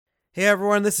Hey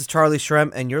everyone, this is Charlie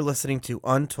Shrem, and you're listening to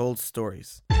Untold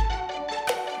Stories.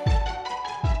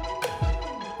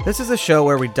 This is a show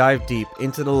where we dive deep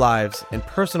into the lives and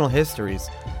personal histories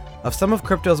of some of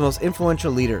crypto's most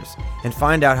influential leaders and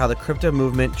find out how the crypto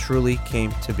movement truly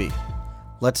came to be.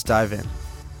 Let's dive in.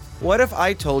 What if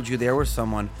I told you there was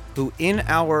someone who in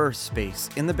our space,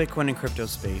 in the Bitcoin and crypto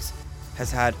space, has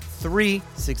had 3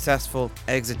 successful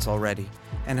exits already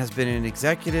and has been an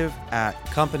executive at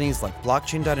companies like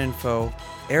Blockchain.info,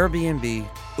 Airbnb,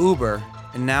 Uber,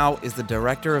 and now is the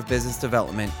Director of Business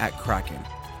Development at Kraken.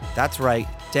 That's right,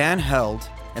 Dan Held,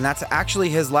 and that's actually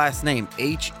his last name,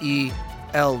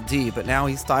 H-E-L-D, but now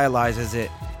he stylizes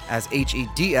it as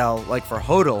H-E-D-L, like for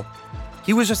HODL.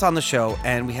 He was just on the show,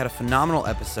 and we had a phenomenal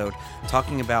episode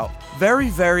talking about very,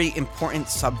 very important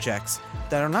subjects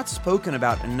that are not spoken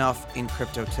about enough in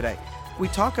crypto today. We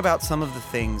talk about some of the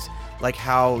things like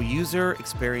how user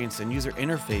experience and user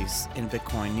interface in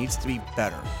Bitcoin needs to be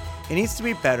better. It needs to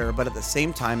be better, but at the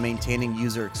same time maintaining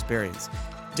user experience.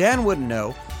 Dan would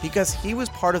know because he was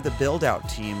part of the build-out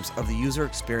teams of the user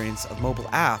experience of mobile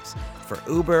apps for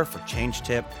Uber, for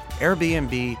ChangeTip,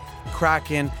 Airbnb,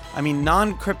 Kraken,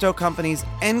 non-crypto companies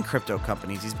and crypto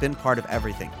companies. He's been part of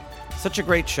everything. Such a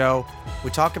great show. We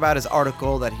talk about his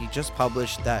article that he just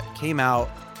published that came out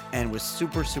and was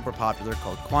super, super popular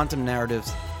called Quantum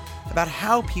Narratives, about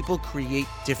how people create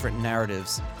different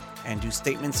narratives and do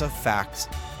statements of facts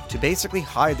to basically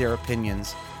hide their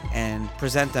opinions and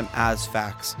present them as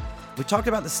facts. We talked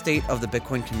about the state of the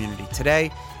Bitcoin community today,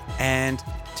 and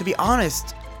to be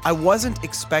honest, I wasn't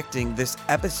expecting this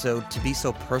episode to be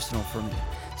so personal for me.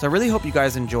 So I really hope you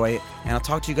guys enjoy it, and I'll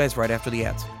talk to you guys right after the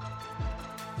ads.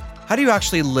 How do you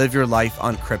actually live your life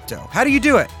on crypto? How do you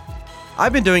do it?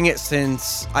 I've been doing it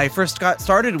since I first got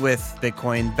started with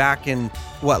Bitcoin back in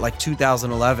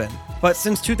 2011. But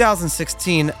since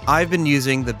 2016, I've been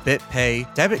using the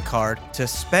BitPay debit card to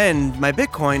spend my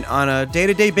Bitcoin on a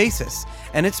day-to-day basis.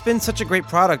 And it's been such a great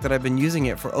product that I've been using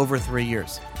it for over 3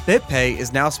 years. BitPay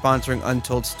is now sponsoring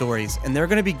Untold Stories, and they're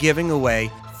going to be giving away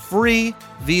free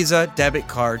Visa debit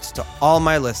cards to all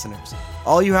my listeners.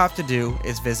 All you have to do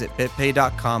is visit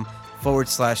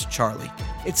bitpay.com/Charlie.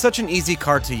 It's such an easy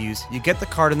card to use. You get the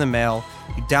card in the mail,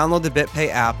 you download the BitPay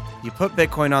app, you put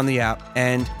Bitcoin on the app,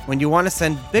 and when you want to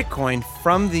send Bitcoin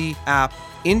from the app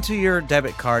into your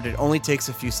debit card, it only takes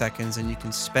a few seconds and you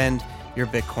can spend your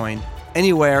Bitcoin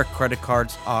anywhere credit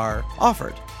cards are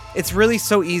offered. It's really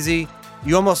so easy.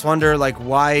 You almost wonder,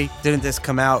 why didn't this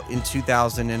come out in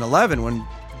 2011 when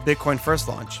Bitcoin first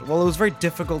launched? Well, it was very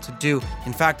difficult to do.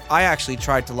 In fact, I actually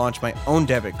tried to launch my own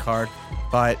debit card,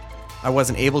 but I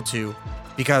wasn't able to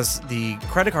because the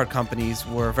credit card companies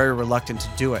were very reluctant to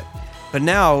do it. But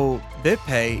now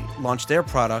BitPay launched their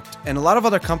product, and a lot of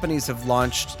other companies have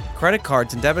launched credit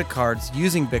cards and debit cards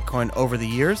using Bitcoin over the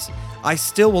years. I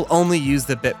still will only use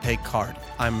the BitPay card.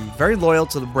 I'm very loyal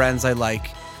to the brands I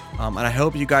like, and I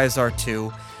hope you guys are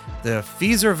too. The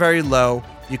fees are very low.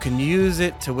 You can use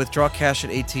it to withdraw cash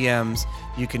at ATMs.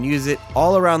 You can use it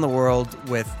all around the world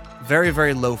with very,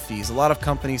 very low fees. A lot of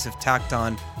companies have tacked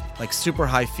on super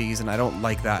high fees, and I don't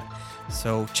like that.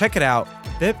 So check it out,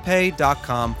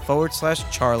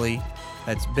 bitpay.com/Charlie.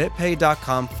 That's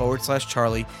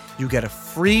bitpay.com/Charlie. You get a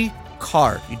free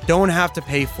card. You don't have to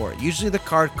pay for it. Usually the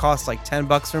card costs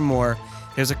 $10 or more.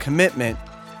 There's a commitment,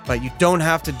 but you don't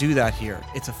have to do that here.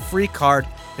 It's a free card.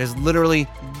 There's literally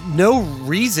no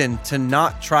reason to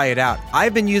not try it out.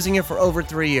 I've been using it for over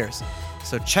 3 years.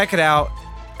 So check it out.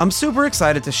 I'm super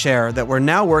excited to share that we're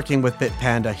now working with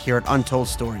Bitpanda here at Untold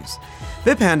Stories.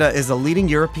 Bitpanda is a leading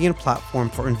European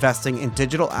platform for investing in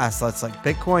digital assets like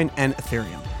Bitcoin and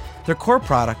Ethereum. Their core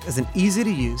product is an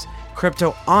easy-to-use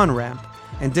crypto on-ramp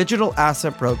and digital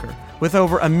asset broker with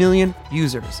over 1 million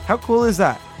users. How cool is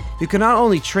that? You can not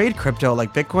only trade crypto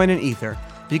like Bitcoin and Ether,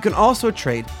 but you can also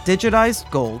trade digitized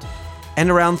gold and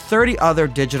around 30 other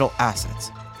digital assets.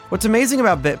 What's amazing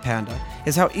about Bitpanda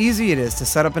is how easy it is to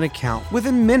set up an account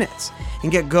within minutes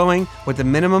and get going with the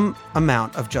minimum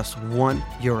amount of just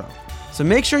 €1. So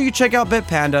make sure you check out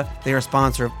Bitpanda. They are a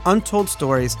sponsor of Untold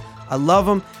Stories. I love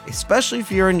them, especially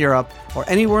if you're in Europe or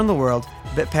anywhere in the world.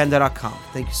 Bitpanda.com.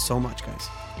 Thank you so much, guys.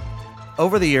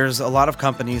 Over the years, a lot of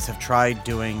companies have tried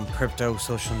doing crypto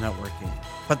social networking.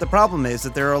 But the problem is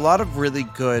that there are a lot of really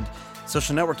good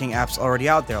social networking apps already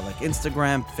out there, like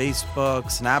Instagram, Facebook,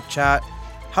 Snapchat.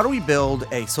 How do we build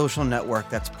a social network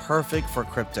that's perfect for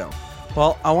crypto?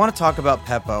 Well, I want to talk about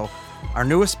Pepo, our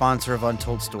newest sponsor of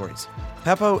Untold Stories.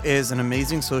 Pepo is an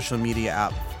amazing social media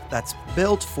app that's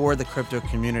built for the crypto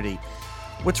community.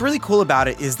 What's really cool about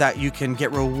it is that you can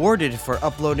get rewarded for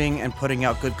uploading and putting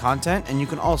out good content, and you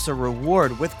can also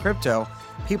reward with crypto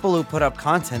people who put up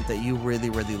content that you really,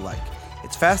 really like.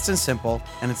 It's fast and simple,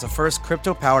 and it's the first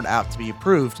crypto-powered app to be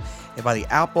approved by the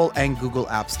Apple and Google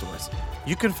app stores.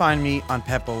 You can find me on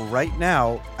Peppo right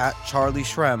now at Charlie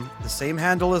Shrem, the same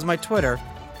handle as my Twitter,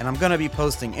 and I'm going to be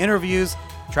posting interviews,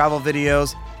 travel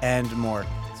videos, and more.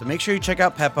 So make sure you check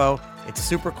out Peppo. It's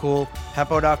super cool.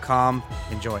 Peppo.com.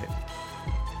 Enjoy it.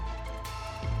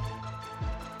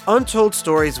 Untold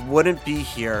Stories wouldn't be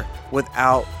here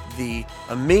without the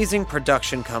amazing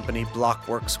production company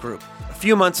Blockworks Group. A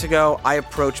few months ago, I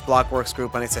approached Blockworks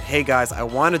Group and I said, hey guys, I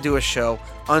want to do a show,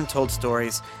 Untold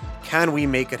Stories. Can we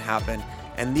make it happen?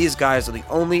 And these guys are the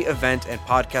only event and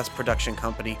podcast production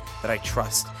company that I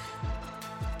trust.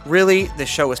 Really, the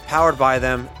show is powered by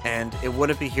them, and it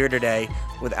wouldn't be here today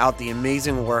without the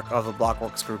amazing work of the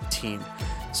Blockworks Group team.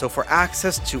 So for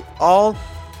access to all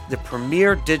the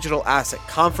premier digital asset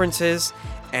conferences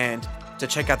and to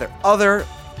check out their other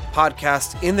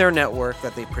podcasts in their network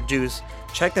that they produce,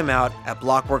 check them out at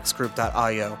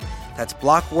blockworksgroup.io. That's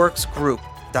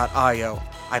blockworksgroup.io.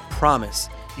 I promise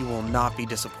you will not be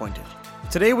disappointed.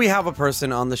 Today we have a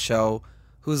person on the show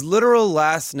whose literal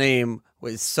last name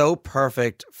was so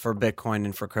perfect for Bitcoin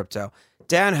and for crypto.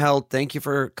 Dan Held, thank you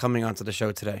for coming onto the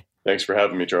show today. Thanks for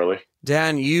having me, Charlie.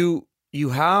 Dan, you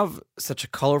have such a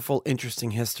colorful,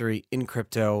 interesting history in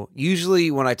crypto. Usually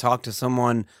when I talk to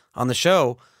someone on the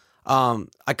show,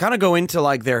 I kind of go into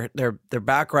like their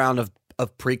background of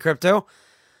pre-crypto,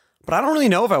 but I don't really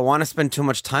know if I want to spend too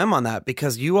much time on that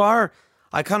because I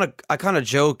kind of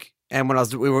joke. And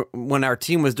when our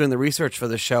team was doing the research for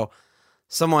the show,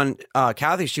 someone,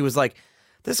 Kathy, she was like,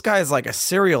 this guy is like a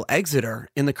serial exiter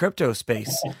in the crypto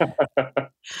space.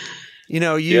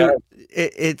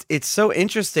 It's so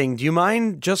interesting. Do you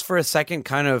mind just for a second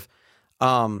kind of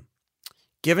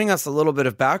giving us a little bit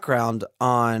of background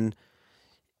on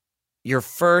your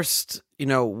first,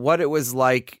 what it was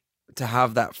like to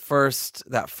have that first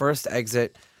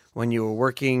exit when you were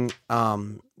working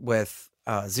with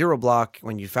Zero Block,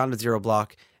 when you founded Zero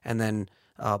Block, and then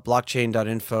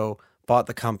blockchain.info bought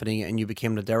the company and you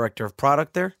became the director of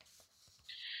product there?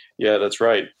 Yeah, that's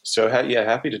right. So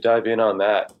happy to dive in on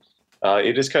that.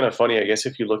 It is kind of funny. I guess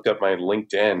if you looked up my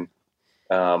LinkedIn,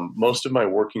 most of my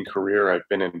working career, I've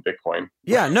been in Bitcoin.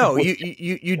 Yeah, no,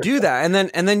 you do that.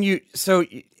 And then you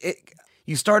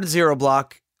started Zero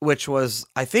Block, which was,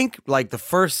 I think, like the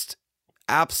first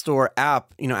App Store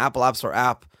app, Apple App Store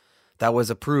app that was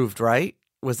approved, right?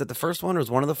 Was it the first one or was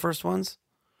one of the first ones?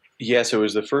 Yes, it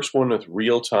was the first one with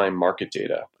real-time market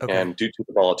data. Okay. And due to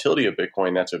the volatility of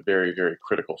Bitcoin, that's a very, very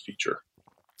critical feature.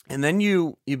 And then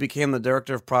you became the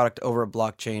director of product over at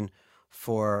Blockchain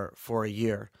for a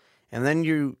year. And then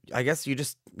you're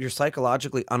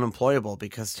psychologically unemployable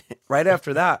because right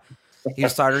after that, you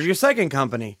started your second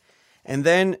company. And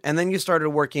then you started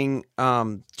working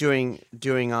working on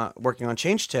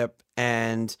ChangeTip.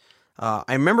 And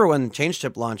I remember when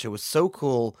ChangeTip launched, it was so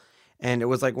cool. And it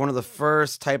was like one of the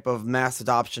first type of mass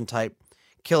adoption type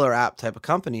killer app type of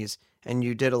companies. And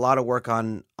you did a lot of work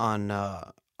on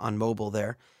mobile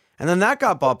there. And then that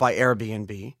got bought by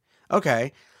Airbnb.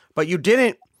 Okay. But you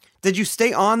did you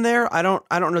stay on there? I don't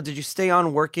know. Did you stay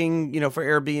on working, for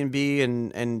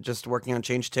Airbnb and just working on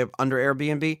ChangeTip under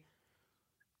Airbnb?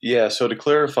 Yeah. So to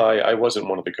clarify, I wasn't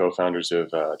one of the co-founders of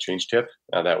ChangeTip.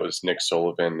 That was Nick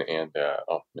Sullivan and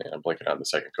I'm blanking on the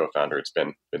second co-founder. It's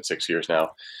been 6 years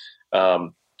now.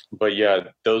 But yeah,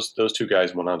 those two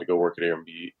guys went on to go work at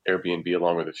Airbnb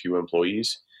along with a few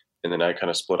employees, and then I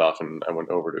kind of split off and I went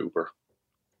over to Uber.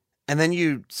 And then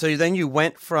you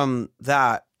went from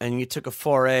that and you took a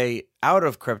foray out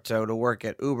of crypto to work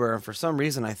at Uber. And for some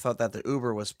reason, I thought that the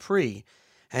Uber was pre,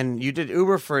 and you did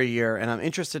Uber for a year. And I'm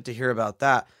interested to hear about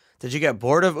that. Did you get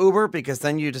bored of Uber? Because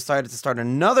then you decided to start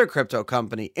another crypto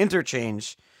company,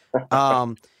 Interchange.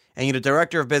 And you're the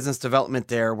director of business development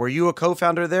there. Were you a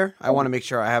co-founder there? I want to make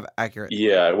sure I have accurate.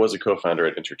 Yeah, I was a co-founder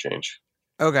at Interchange.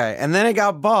 Okay. And then it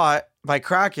got bought by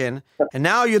Kraken. And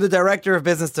now you're the director of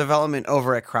business development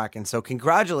over at Kraken. So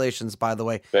congratulations, by the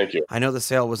way. Thank you. I know the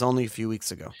sale was only a few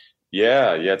weeks ago.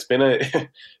 Yeah. It's been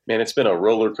a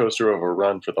roller coaster of a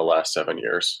run for the last 7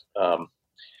 years.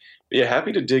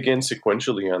 Happy to dig in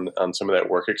sequentially on some of that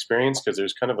work experience, because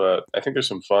there's I think there's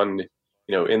some fun,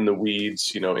 in the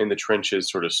weeds, in the trenches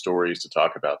sort of stories to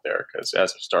talk about there. Because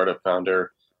as a startup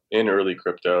founder in early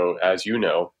crypto, as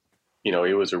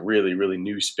it was a really, really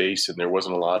new space, and there weren't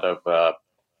a lot of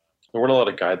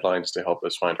guidelines to help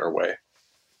us find our way.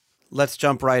 Let's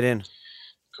jump right in.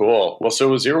 Cool. Well,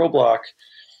 so Zero Block,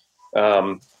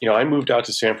 I moved out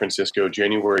to San Francisco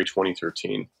January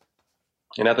 2013.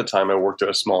 And at the time, I worked at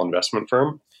a small investment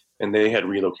firm, and they had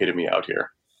relocated me out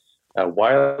here.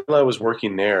 While I was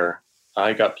working there,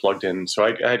 I got plugged in. So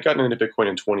I had gotten into Bitcoin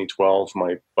in 2012.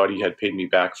 My buddy had paid me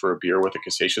back for a beer with a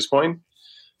Casasius coin.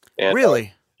 And,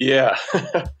 Really? Yeah.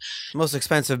 Most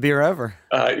expensive beer ever.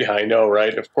 Yeah, I know,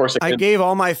 right? Of course. I gave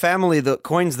all my family the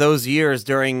coins those years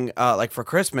during, like for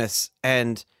Christmas,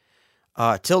 and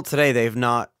till today they've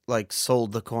not like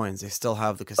sold the coins. They still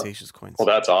have the Casasius coins. Well,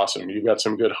 that's awesome. You've got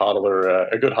some good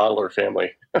hodler, a good hodler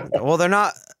family. Well, they're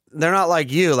not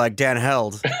like you, like Dan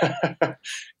Held.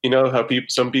 You know how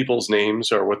some people's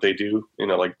names are what they do.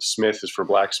 Like Smith is for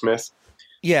blacksmith.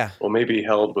 Yeah. Well, maybe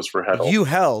Held was for Hedl. You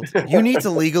Held. You need to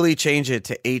legally change it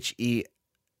to HEDL.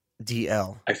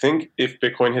 I think if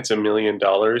Bitcoin hits $1 million,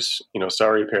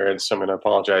 sorry parents, I'm going to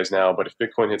apologize now, but if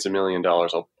Bitcoin hits $1 million,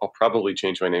 I'll probably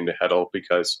change my name to Hedl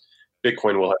because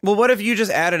Bitcoin will have. Well, what if you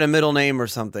just added a middle name or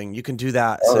something? You can do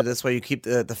that. So this way you keep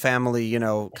the family,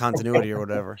 continuity or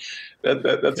whatever.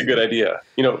 That's a good idea.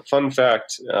 Fun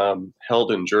fact,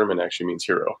 Held in German actually means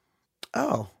hero.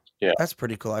 Oh, yeah. That's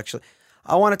pretty cool, actually.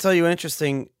 I want to tell you an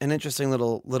interesting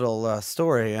little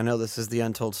story. I know this is the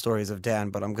untold stories of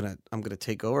Dan, but I'm gonna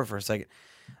take over for a second.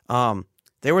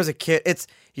 There was a kid. It's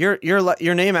your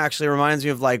name actually reminds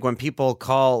me of like when people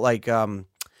call like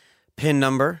PIN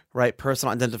number, right?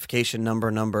 Personal identification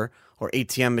number, or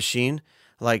ATM machine,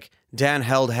 like Dan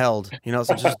Held. So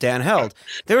just Dan Held.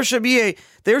 There should be a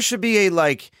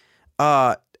like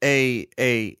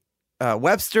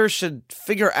Webster should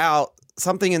figure out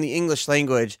something in the English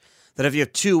language that if you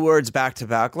have two words back to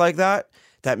back like that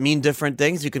mean different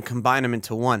things, you can combine them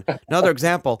into one. Another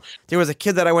example, there was a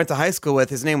kid that I went to high school with.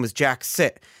 His name was Jack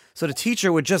Sit. So the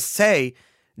teacher would just say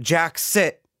Jack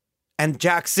Sit, and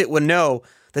Jack Sit would know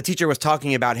the teacher was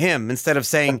talking about him instead of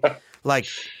saying like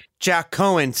Jack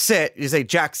Cohen Sit. You say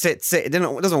Jack Sit. It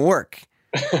doesn't work.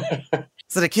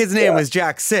 So the kid's name was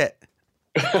Jack Sit.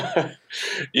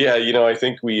 Yeah, I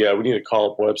think we need to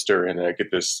call up Webster and get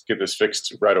this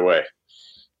fixed right away.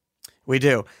 We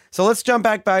do. So let's jump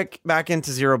back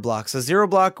into Zero Block. So Zero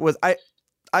Block was I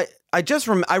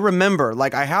remember,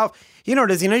 like I have,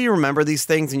 you remember these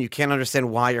things and you can't understand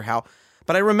why or how,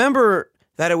 but I remember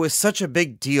that it was such a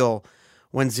big deal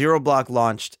when Zero Block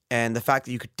launched and the fact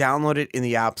that you could download it in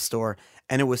the App Store,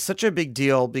 and it was such a big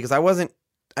deal because I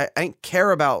didn't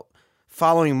care about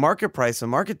following market price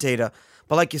and market data,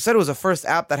 but like you said, it was the first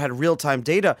app that had real-time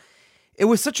data. It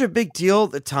was such a big deal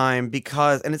at the time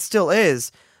because, and it still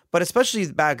is, but especially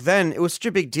back then, it was such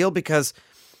a big deal because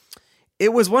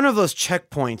it was one of those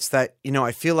checkpoints that,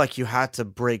 I feel like you had to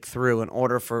break through in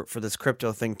order for this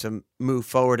crypto thing to move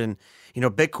forward and,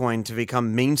 Bitcoin to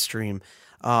become mainstream.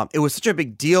 It was such a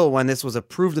big deal when this was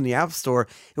approved in the App Store.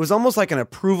 It was almost like an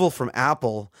approval from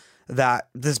Apple that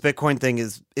this Bitcoin thing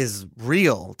is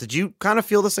real. Did you kind of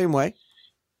feel the same way?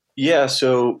 Yeah.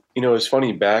 So, it's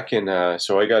funny back in, I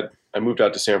moved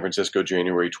out to San Francisco,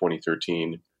 January,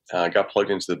 2013. I got plugged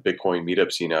into the Bitcoin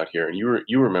meetup scene out here, and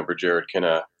you remember Jared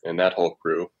Kinna and that whole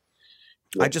crew.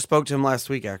 I just spoke to him last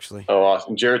week, actually. Oh,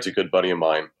 awesome! Jared's a good buddy of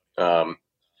mine.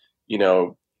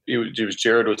 It was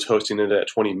Jared was hosting it at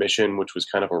 20 Mission, which was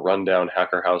kind of a rundown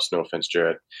hacker house. No offense,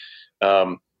 Jared.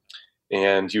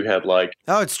 And you had like,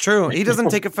 oh, it's true. He doesn't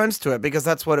take offense to it because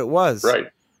that's what it was.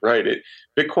 Right.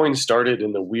 Bitcoin started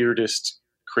in the weirdest,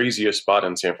 craziest spot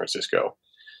in San Francisco.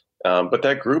 But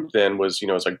that group then was,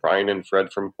 it's like Brian and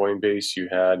Fred from Coinbase. You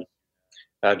had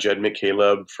Jed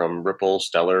McCaleb from Ripple,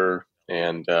 Stellar,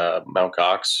 and Mt.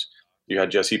 Gox. You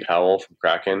had Jesse Powell from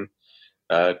Kraken,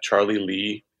 Charlie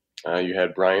Lee. You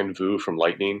had Brian Vu from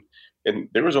Lightning. And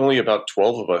there was only about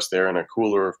 12 of us there in a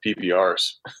cooler of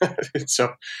PBRs.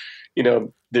 So,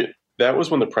 that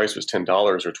was when the price was $10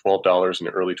 or $12 in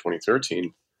early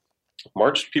 2013.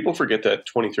 People forget that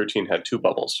 2013 had two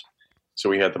bubbles. So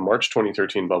we had the March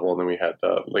 2013 bubble, and then we had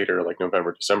the later, like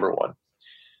November, December one.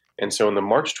 And so in the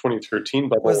March 2013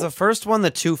 bubble, was the first one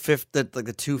the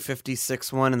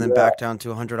 256 one, and then back down to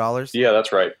 $100. Yeah,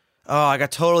 that's right. Oh, I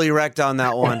got totally wrecked on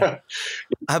that one.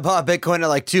 I bought Bitcoin at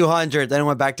like 200, then it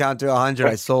went back down to 100.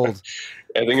 I sold.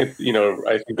 I think I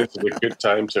think this is a good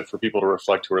time for people to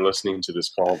reflect who are listening to this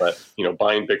call that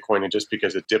buying Bitcoin and just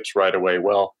because it dips right away.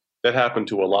 Well, that happened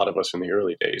to a lot of us in the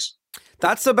early days.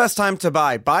 That's the best time to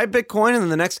buy. Buy Bitcoin, and in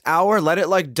the next hour, let it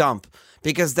like dump,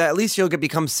 because at least you'll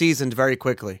become seasoned very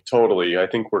quickly. Totally. I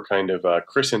think we're kind of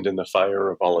christened in the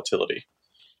fire of volatility.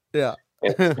 Yeah.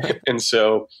 and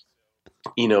so,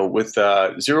 with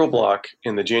Zero Block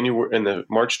in the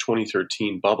March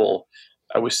 2013 bubble,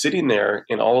 I was sitting there,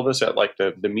 and all of us at like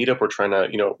the meetup were trying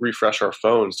to, refresh our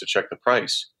phones to check the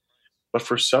price. But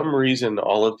for some reason,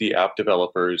 all of the app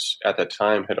developers at that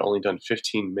time had only done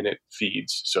 15-minute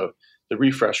feeds. So the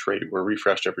refresh rate were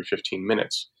refreshed every 15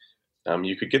 minutes.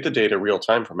 You could get the data real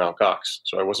time from Mt. Gox,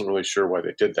 so I wasn't really sure why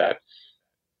they did that.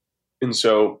 And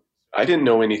so I didn't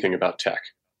know anything about tech.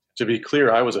 To be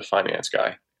clear, I was a finance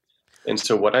guy. And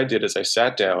so what I did is I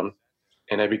sat down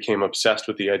and I became obsessed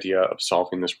with the idea of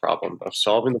solving this problem, of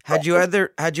solving the problem.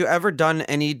 Had you ever done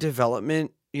any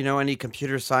development, any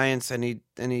computer science, any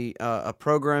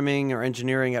programming or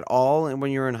engineering at all and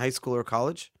when you were in high school or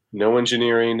college? No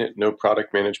engineering, no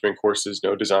product management courses,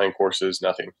 no design courses,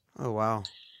 nothing. Oh, wow.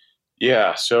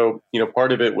 Yeah. So,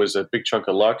 part of it was a big chunk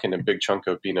of luck and a big chunk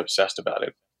of being obsessed about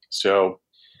it. So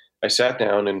I sat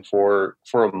down and for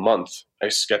a month, I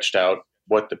sketched out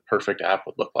what the perfect app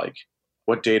would look like.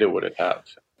 What data would it have?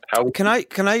 How Can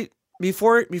I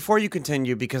before you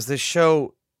continue, because this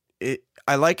show,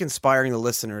 I like inspiring the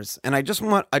listeners, and I just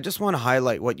want to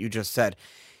highlight what you just said.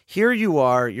 Here you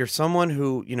are, you're someone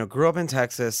who, grew up in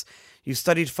Texas, you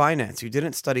studied finance, you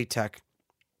didn't study tech.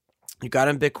 You got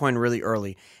in Bitcoin really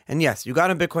early. And yes, you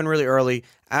got in Bitcoin really early,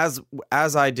 as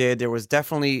I did. There was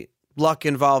definitely luck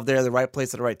involved there, the right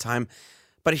place at the right time.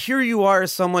 But here you are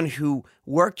as someone who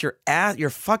worked your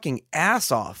fucking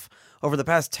ass off over the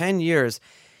past 10 years.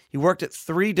 You worked at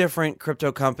 3 different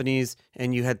crypto companies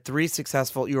and you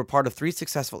were part of 3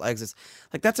 successful exits.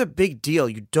 Like, that's a big deal.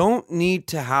 You don't need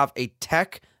to have a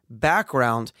tech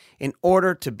background in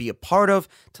order to be a part of,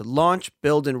 to launch,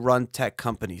 build, and run tech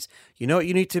companies. You know what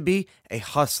you need to be? A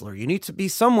hustler. You need to be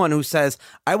someone who says,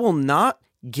 I will not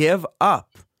give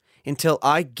up until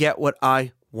I get what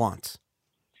I want.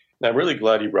 And I'm really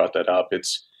glad you brought that up.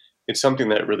 It's something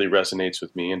that really resonates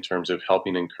with me in terms of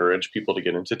helping encourage people to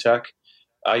get into tech.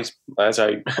 As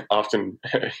I often,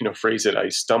 phrase it, I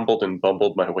stumbled and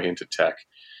bumbled my way into tech.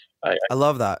 I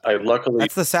love that. I luckily,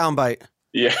 that's the soundbite.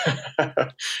 Yeah,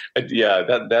 yeah.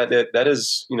 That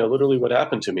is, literally what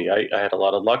happened to me. I had a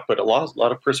lot of luck, but a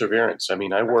lot of perseverance. I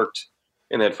mean, I worked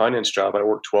in that finance job. I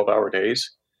worked 12-hour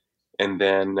days, and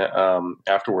then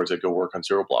afterwards, I'd go work on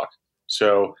Zero Block.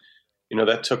 So,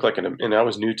 that took and I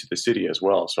was new to the city as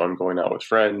well. So I'm going out with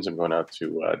friends. I'm going out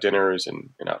to dinners and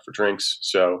out for drinks.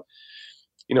 So,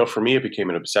 for me, it became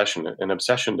an obsession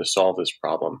to solve this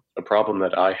problem, a problem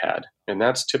that I had, and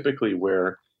that's typically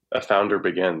where a founder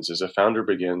begins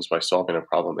by solving a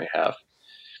problem they have.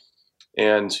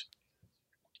 And,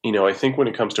 I think when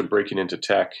it comes to breaking into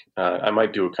tech, I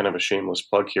might do a kind of a shameless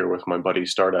plug here with my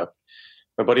buddy's startup.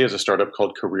 My buddy has a startup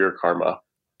called Career Karma.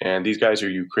 And these guys are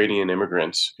Ukrainian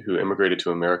immigrants who immigrated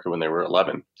to America when they were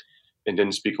 11 and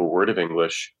didn't speak a word of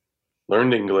English,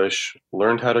 learned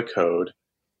how to code,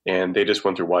 and they just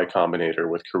went through Y Combinator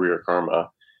with Career Karma.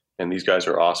 And these guys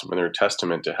are awesome, and they're a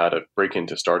testament to how to break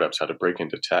into startups, how to break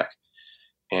into tech.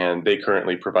 And they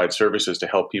currently provide services to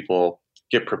help people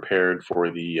get prepared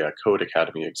for the Code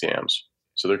Academy exams.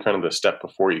 So they're kind of the step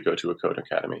before you go to a Code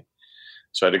Academy.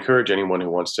 So I'd encourage anyone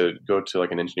who wants to go to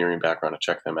like an engineering background to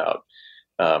check them out.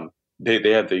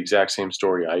 They have the exact same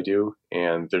story I do,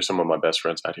 and they're some of my best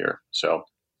friends out here. So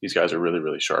these guys are really,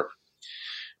 really sharp.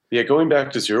 Yeah, going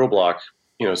back to Zero Block,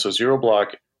 so Zero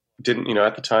Block didn't,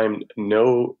 at the time,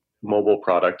 no mobile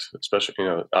product, especially,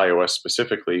 iOS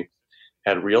specifically,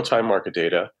 had real-time market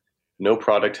data. No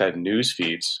product had news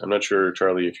feeds. I'm not sure,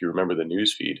 Charlie, if you remember the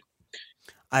news feed.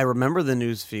 I remember the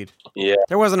news feed. Yeah.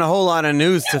 There wasn't a whole lot of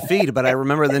news to feed, but I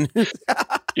remember the news.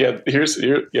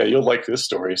 Yeah, you'll like this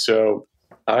story. So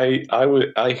I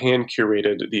hand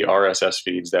curated the RSS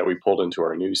feeds that we pulled into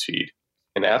our news feed.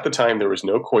 And at the time, there was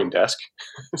no CoinDesk.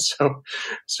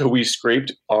 so we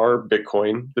scraped our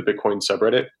Bitcoin, the Bitcoin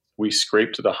subreddit. We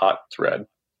scraped the hot thread.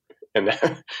 And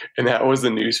that was the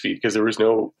news feed, because there was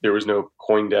no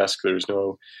CoinDesk, there was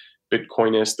no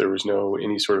Bitcoinist, there was no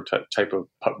any sort of type of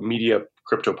media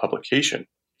crypto publication.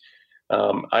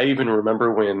 I even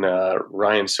remember when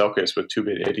Ryan Selkis with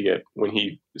 2-Bit Idiot, when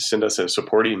he sent us a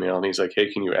support email and he's like,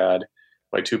 "Hey, can you add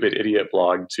my 2-Bit Idiot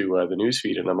blog to the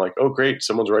newsfeed?" And I'm like, "Oh, great.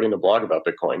 Someone's writing a blog about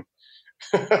Bitcoin."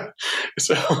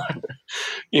 So,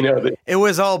 it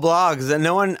was all blogs, and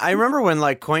no one, I remember when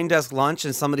like CoinDesk launched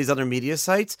and some of these other media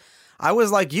sites, I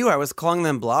was like you, I was calling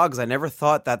them blogs. I never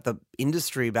thought that the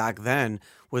industry back then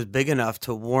was big enough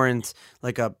to warrant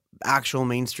like a actual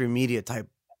mainstream media type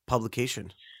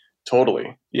publication.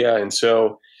 Totally. Yeah. And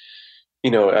so,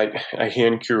 I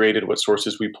hand curated what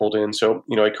sources we pulled in. So,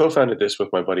 I co-founded this with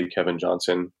my buddy, Kevin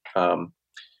Johnson,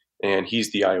 and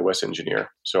he's the iOS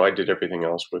engineer. So I did everything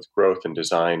else with growth and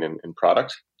design and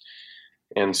product.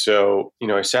 And so,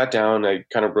 I sat down, I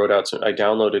kind of wrote out I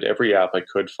downloaded every app I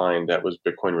could find that was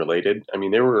Bitcoin related. I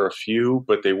mean, there were a few,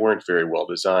 but they weren't very well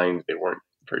designed. They weren't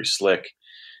very slick.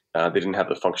 They didn't have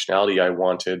the functionality I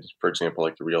wanted, for example,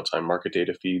 like the real-time market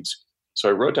data feeds. So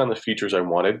I wrote down the features I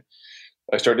wanted.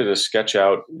 I started to sketch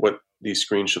out what these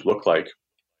screens should look like.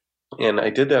 And I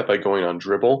did that by going on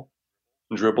Dribbble.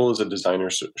 Dribbble is a designer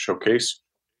showcase.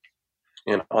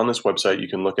 And on this website, you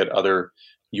can look at other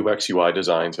UX UI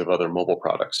designs of other mobile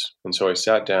products. And so I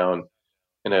sat down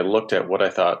and I looked at what I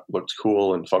thought looked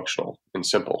cool and functional and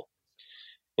simple.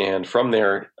 And from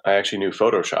there, I actually knew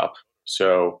Photoshop.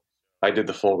 So I did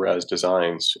the full res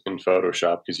designs in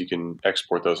Photoshop because you can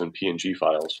export those in PNG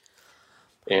files.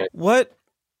 And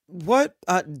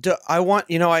I want,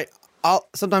 I'll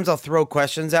sometimes I'll throw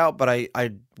questions out, but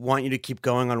I want you to keep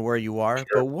going on where you are. sure.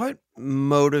 But what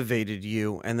motivated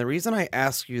you? And the reason I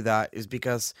ask you that is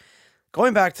because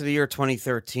going back to the year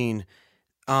 2013,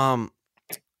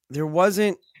 there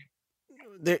wasn't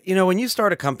there, when you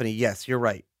start a company, yes, you're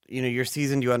right. You're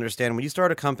seasoned, you understand. When you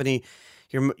start a company,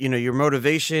 your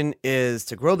motivation is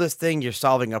to grow this thing. You're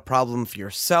solving a problem for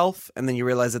yourself, and then you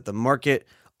realize that the market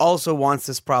also wants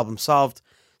this problem solved.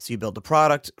 So you build a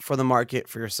product for the market,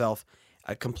 for yourself.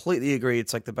 I completely agree.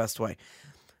 It's like the best way.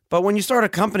 But when you start a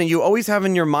company, you always have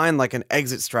in your mind like an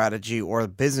exit strategy or a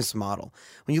business model.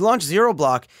 When you launched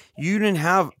ZeroBlock, you didn't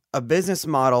have a business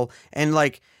model. And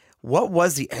like, what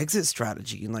was the exit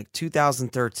strategy in like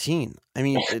 2013? I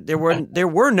mean, there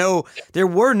were no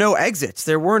exits.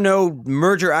 There were no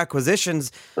merger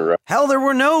acquisitions. Right. Hell, there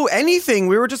were no anything.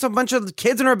 We were just a bunch of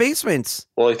kids in our basements.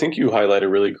 Well, I think you highlight a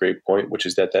really great point, which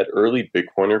is that early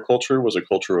Bitcoiner culture was a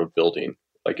culture of building.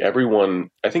 Like I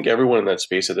think everyone in that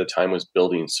space at the time was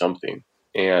building something.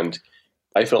 And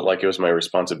I felt like it was my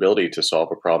responsibility to solve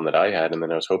a problem that I had. And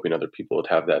then I was hoping other people would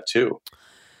have that too.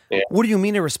 And what do you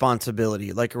mean a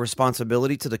responsibility? Like a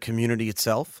responsibility to the community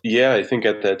itself? Yeah, I think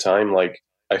at that time, like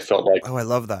I felt like I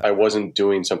love that. I wasn't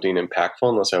doing something impactful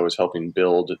unless I was helping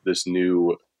build this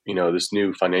new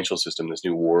financial system, this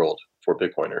new world for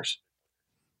Bitcoiners.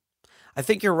 I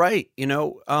think you're right.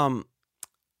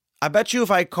 I bet you if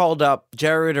I called up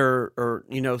Jared or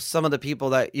some of the people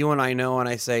that you and I know, and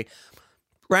I say,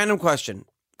 random question,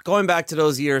 going back to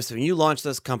those years when you launched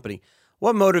this company,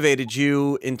 what motivated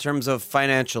you in terms of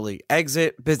financially,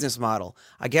 exit, business model?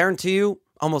 I guarantee you,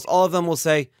 almost all of them will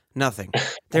say nothing.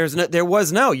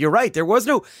 You're right. There was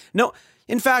no.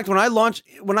 In fact, when I launched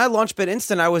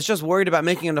BitInstant, I was just worried about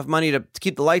making enough money to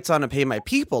keep the lights on and pay my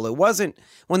people. It wasn't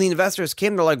when the investors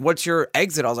came, they're like, what's your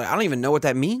exit? I was like, I don't even know what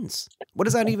that means. What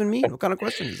does that even mean? What kind of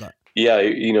question is that? Yeah,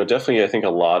 definitely I think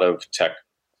a lot of tech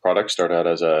products start out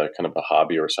as a kind of a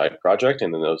hobby or side project,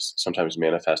 and then those sometimes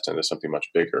manifest into something much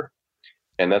bigger.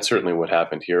 And that's certainly what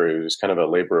happened here. It was kind of a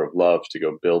labor of love to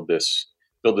go build this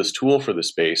tool for the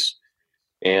space.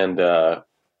 And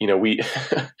we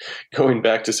going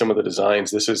back to some of the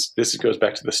designs, this goes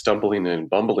back to the stumbling and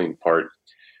bumbling part.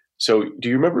 So do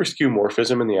you remember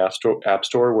skeuomorphism in the App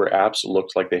Store where apps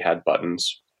looked like they had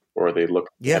buttons or they looked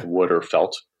like wood or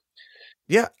felt?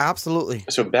 Yeah, absolutely.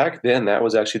 So back then, that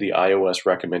was actually the iOS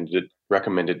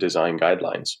recommended design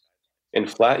guidelines. And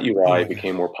flat UI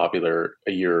became more popular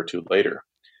a year or two later.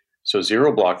 So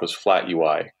ZeroBlock was flat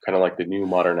UI, kind of like the new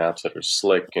modern apps that are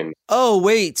slick and. Oh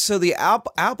wait, so the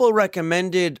Apple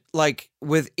recommended like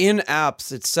within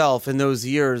apps itself in those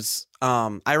years.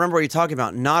 I remember what you're talking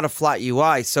about, not a flat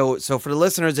UI. So for the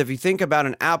listeners, if you think about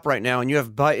an app right now and you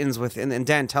have buttons within, and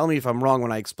Dan, tell me if I'm wrong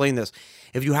when I explain this.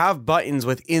 If you have buttons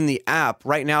within the app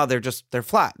right now, they're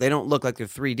flat. They don't look like they're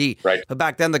 3D. Right. But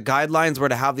back then, the guidelines were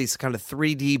to have these kind of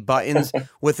 3D buttons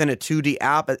within a 2D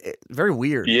app. Very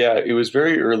weird. Yeah, it was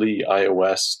very early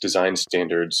iOS design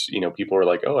standards. People were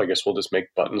like, "Oh, I guess we'll just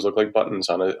make buttons look like buttons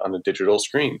on a digital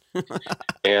screen."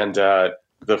 And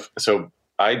so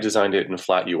I designed it in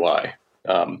flat UI.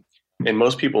 And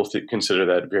most people consider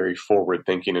that very forward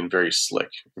thinking and very slick,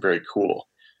 very cool.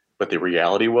 But the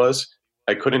reality was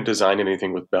I couldn't design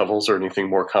anything with bevels or anything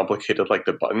more complicated like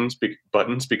the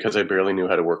buttons because I barely knew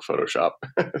how to work Photoshop.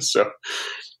 So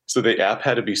the app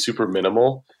had to be super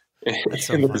minimal and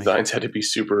the designs had to be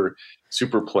super,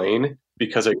 super plain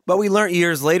But we learned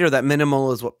years later that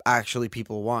minimal is what actually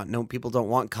people want. No, people don't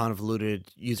want convoluted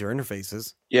user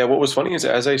interfaces. Yeah, what was funny is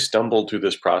as I stumbled through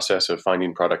this process of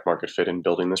finding product market fit and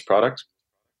building this product,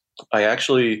 I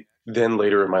actually then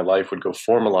later in my life would go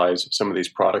formalize some of these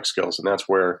product skills. And that's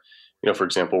where, for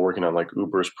example, working on like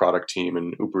Uber's product team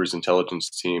and Uber's intelligence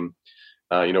team,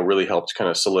 really helped kind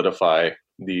of solidify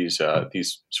these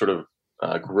sort of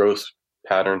growth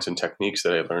patterns and techniques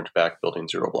that I learned back building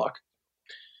ZeroBlock.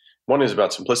 One is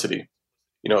about simplicity.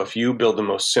 If you build the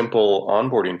most simple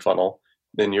onboarding funnel,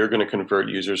 then you're going to convert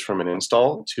users from an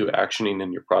install to actioning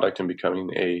in your product and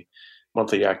becoming a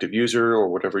monthly active user or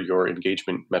whatever your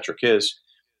engagement metric is.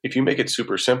 if you make it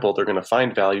super simple, they're going to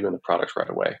find value in the product right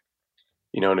away.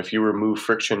 And if you remove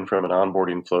friction from an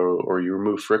onboarding flow, or you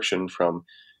remove friction from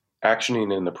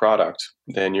actioning in the product,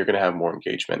 then you're going to have more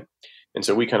engagement. And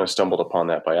so we kind of stumbled upon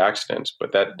that by accident,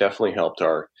 but that definitely helped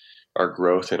our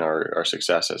growth and our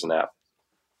success as an app.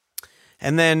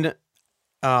 And then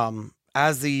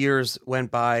as the years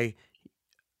went by,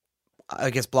 I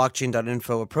guess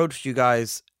blockchain.info approached you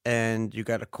guys and you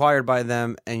got acquired by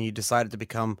them, and you decided to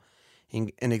become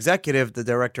an executive, the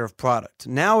director of product.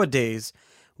 Nowadays,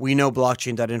 we know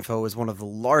blockchain.info is one of the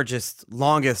largest,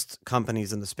 longest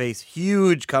companies in the space.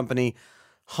 Huge company,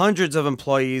 hundreds of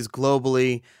employees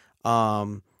globally,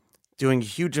 doing a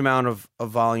huge amount of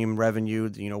volume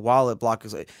revenue, wallet block.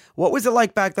 What was it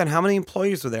like back then? How many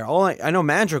employees were there? I know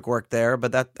Mandrick worked there,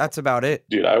 but that's about it.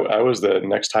 Dude, I was the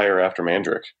next hire after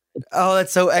Mandrick. Oh,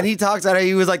 that's so. And he talks about how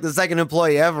he was like the second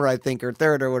employee ever, I think, or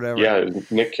third or whatever. Yeah,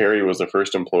 Nick Carey was the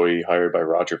first employee hired by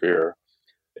Roger Ver.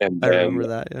 And then, I remember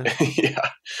that. Yeah.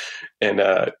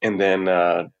 Yeah. And then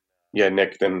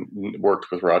Nick then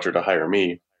worked with Roger to hire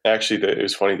me. Actually, it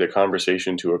was funny. The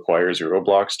conversation to acquire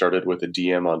ZeroBlock started with a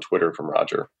DM on Twitter from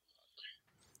Roger.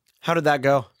 How did that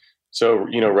go? So,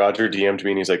 Roger DM'd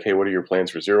me and he's like, "Hey, what are your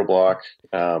plans for ZeroBlock?"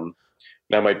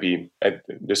 That might be,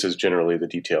 this is generally the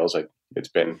details. It's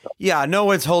been. Yeah, no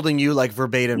one's holding you like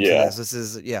verbatim to Yeah. this. This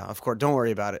is, of course. Don't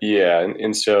worry about it. Yeah.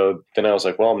 And so then I was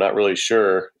like, well, I'm not really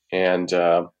sure. And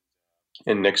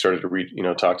Nick started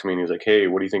to talk to me, and he was like, "Hey,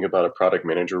 what do you think about a product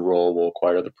manager role? We'll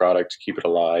acquire the product, keep it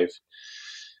alive."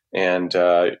 And,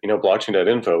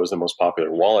 blockchain.info was the most popular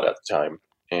wallet at the time.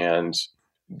 And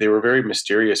they were very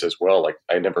mysterious as well. Like,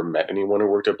 I never met anyone who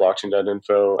worked at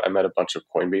blockchain.info. I met a bunch of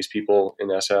Coinbase people in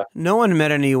SF. No one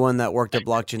met anyone that worked at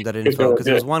blockchain.info because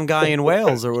there was one guy in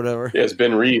Wales or whatever. Yeah, it's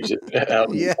Ben Reeves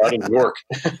out in New York.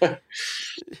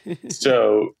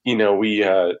 So,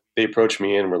 they approached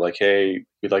me and were like, "Hey,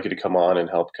 we'd like you to come on and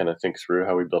help kind of think through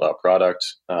how we build out product."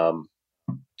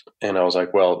 And I was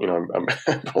like, well,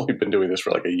 I've only been doing this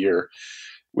for like a year.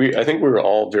 I think we were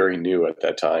all very new at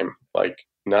that time. Like,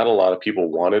 not a lot of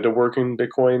people wanted to work in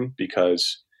Bitcoin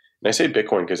because, and I say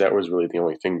Bitcoin because that was really the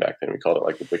only thing back then. We called it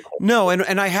like the Bitcoin. No,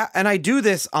 and I do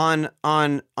this on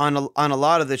a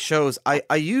lot of the shows.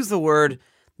 I use the word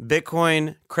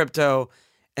Bitcoin, crypto,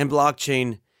 and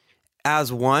blockchain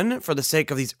as one for the sake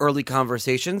of these early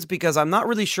conversations, because I'm not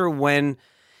really sure when,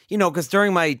 because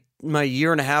during my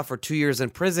year and a half or 2 years in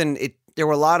prison, there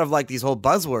were a lot of like these whole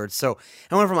buzzwords. So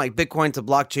I went from like Bitcoin to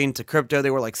blockchain to crypto.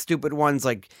 They were like stupid ones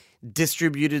like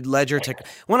distributed ledger tech.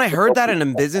 When I heard that in a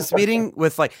business meeting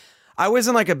with like, I was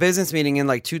in like a business meeting in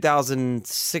like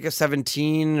 2006 or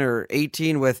 17 or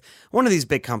 18 with one of these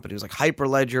big companies like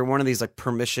Hyperledger, one of these like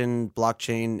permission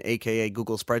blockchain, AKA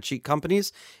Google spreadsheet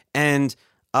companies. And,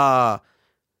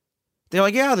 they're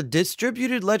like, yeah, the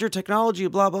distributed ledger technology,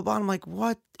 blah, blah, blah. I'm like,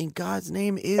 what in God's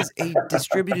name is a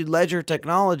distributed ledger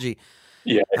technology?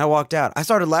 Yeah. I walked out. I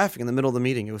started laughing in the middle of the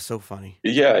meeting. It was so funny.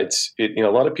 Yeah, a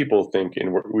lot of people think,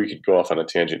 and we could go off on a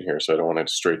tangent here, so I don't want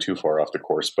to stray too far off the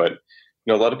course, but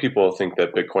a lot of people think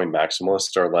that Bitcoin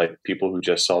maximalists are like people who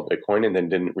just saw Bitcoin and then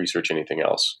didn't research anything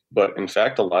else. But in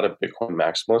fact, a lot of Bitcoin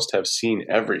maximalists have seen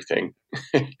everything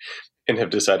and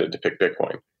have decided to pick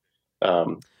Bitcoin.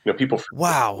 People,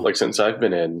 wow, like since I've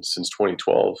been in since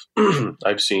 2012,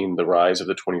 I've seen the rise of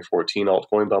the 2014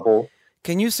 altcoin bubble.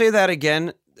 Can you say that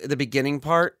again? The beginning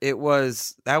part, that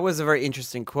was a very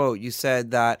interesting quote. You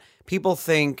said that people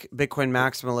think Bitcoin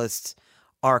maximalists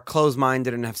are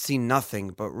closed-minded and have seen nothing,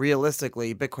 but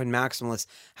realistically, Bitcoin maximalists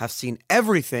have seen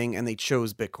everything and they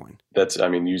chose Bitcoin.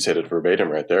 You said it verbatim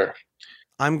right there.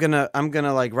 I'm gonna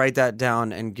like write that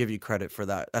down and give you credit for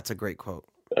that. That's a great quote.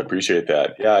 I appreciate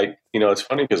that. Yeah, it's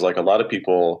funny because like a lot of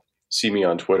people see me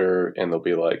on Twitter and they'll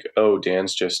be like, "Oh,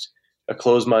 Dan's just a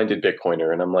closed-minded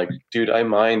Bitcoiner," and I'm like, "Dude, I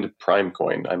mined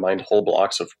Primecoin. I mined whole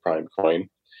blocks of Primecoin.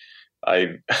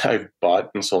 I've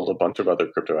bought and sold a bunch of other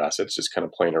crypto assets, just kind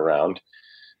of playing around."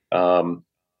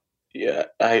 Yeah,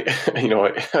 I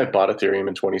bought Ethereum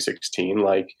in 2016.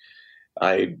 Like,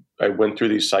 I went through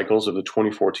these cycles of the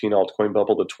 2014 altcoin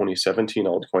bubble, the 2017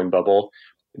 altcoin bubble,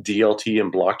 DLT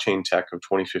and blockchain tech of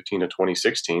 2015 to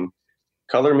 2016.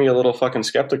 Color me a little fucking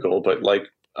skeptical, but like,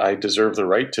 I deserve the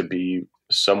right to be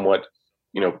somewhat,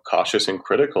 cautious and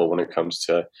critical when it comes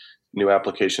to new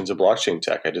applications of blockchain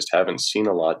tech. I just haven't seen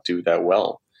a lot do that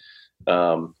well.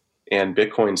 And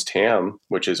Bitcoin's TAM,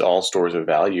 which is all stores of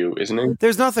value, isn't it?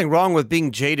 There's nothing wrong with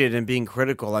being jaded and being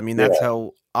critical. I mean, that's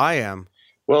how I am.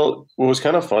 Well, what was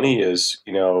kind of funny is,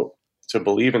 to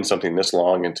believe in something this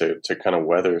long and to kind of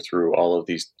weather through all of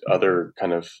these other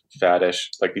kind of faddish,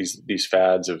 like these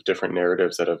fads of different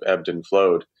narratives that have ebbed and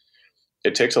flowed.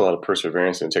 it takes a lot of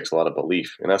perseverance and it takes a lot of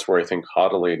belief. And that's where I think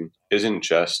hodling isn't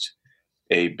just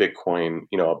a Bitcoin,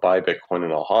 a buy Bitcoin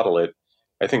and I'll hodl it.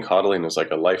 I think hodling is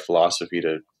like a life philosophy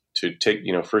to take,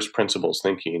 first principles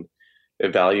thinking,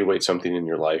 evaluate something in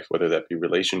your life, whether that be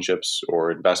relationships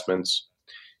or investments,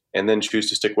 and then choose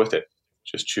to stick with it.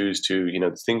 Just choose to,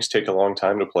 things take a long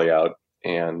time to play out,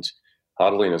 and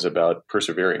hodling is about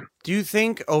persevering. Do you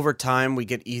think over time we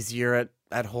get easier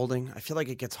at holding? I feel like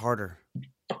it gets harder.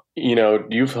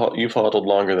 You've hodled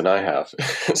longer than I have.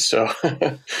 So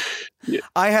yeah.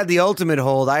 I had the ultimate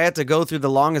hold. I had to go through the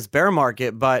longest bear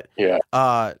market, but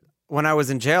when I was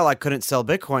in jail, I couldn't sell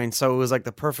Bitcoin, so it was like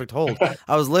the perfect hold.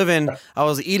 I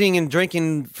was eating and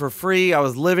drinking for free. I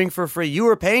was living for free. You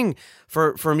were paying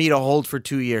for me to hold for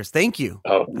 2 years. Thank you.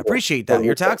 I appreciate that.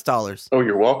 Your tax dollars. Oh,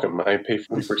 you're welcome. I pay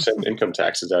 40% income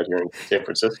taxes out here in San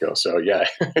Francisco. So yeah,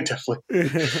 I definitely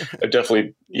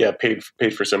paid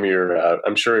for some of your,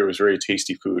 I'm sure it was very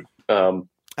tasty food.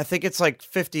 I think it's like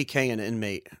 $50K an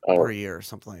inmate per year or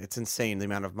something. It's insane, the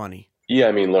amount of money. Yeah,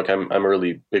 I mean, look, I'm a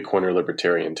really Bitcoiner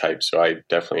libertarian type, so I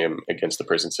definitely am against the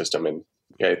prison system, and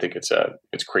yeah, I think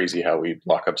it's crazy how we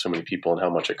lock up so many people and how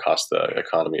much it costs the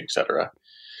economy, et cetera.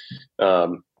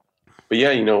 But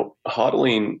yeah,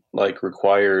 hodling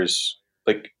requires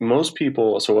most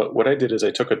people. So what I did is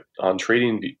I took it on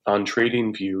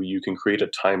TradingView. You can create a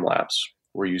time lapse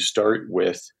where you start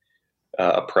with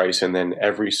a price, and then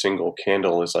every single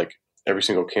candle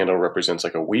represents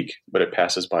like a week, but it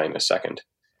passes by in a second.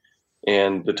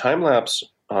 And the time lapse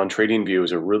on TradingView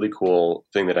is a really cool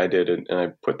thing that I did, and I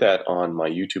put that on my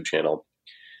YouTube channel.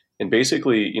 And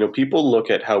basically, people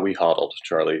look at how we hodled,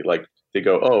 Charlie. Like they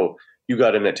go, "Oh, you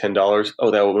got in at $10.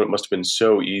 Oh, that must have been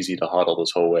so easy to hodl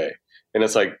this whole way." And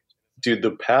it's like, dude,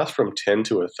 the path from 10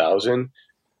 to 1,000,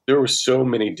 there were so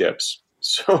many dips,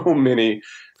 so many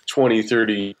 20,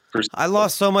 30%. I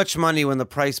lost so much money when the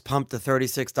price pumped to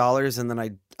 $36, and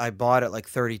then I bought at like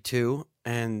 32.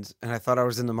 And I thought I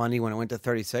was in the money when it went to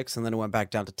 36, and then it went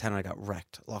back down to 10. And I got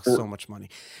wrecked. Lost so much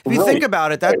money. If you think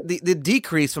about it, that the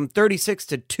decrease from 36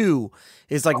 to 2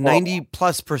 is like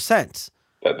 90+%.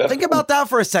 Think about that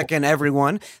for a second,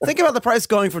 everyone. Think about the price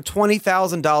going from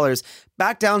 $20,000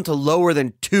 back down to lower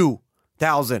than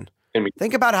 $2,000.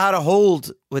 Think about how to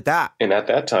hold with that. And at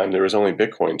that time, there was only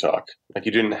Bitcoin talk. Like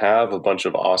you didn't have a bunch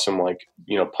of awesome,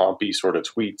 Pompey sort of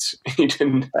tweets. You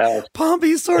didn't have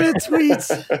Pompey sort of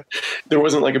tweets. There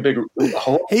wasn't like a big.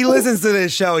 He listens to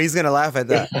this show. He's going to laugh at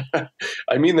that.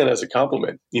 I mean that as a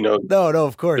compliment. No,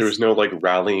 of course. There was no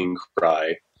rallying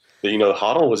cry.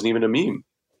 HODL wasn't even a meme.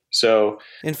 So,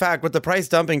 in fact, with the price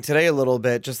dumping today a little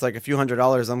bit, just like a few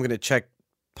 $100s, I'm going to check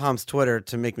Pom's Twitter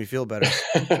to make me feel better.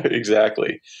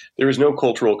 Exactly. There was no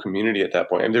cultural community at that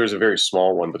point. I mean, there was a very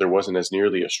small one, but there wasn't as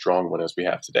nearly a strong one as we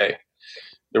have today.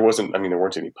 There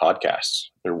weren't any podcasts.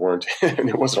 There wasn't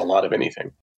a lot of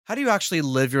anything. How do you actually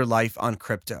live your life on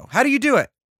crypto? How do you do it?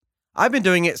 I've been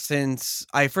doing it since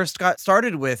I first got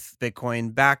started with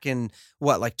Bitcoin back in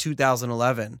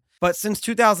 2011. But since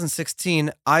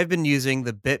 2016, I've been using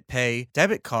the BitPay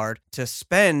debit card to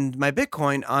spend my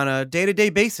Bitcoin on a day-to-day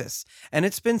basis. And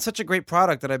it's been such a great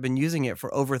product that I've been using it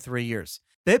for over 3 years.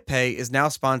 BitPay is now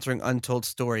sponsoring Untold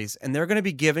Stories, and they're going to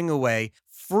be giving away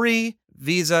free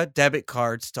Visa debit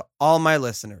cards to all my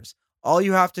listeners. All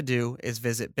you have to do is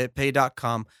visit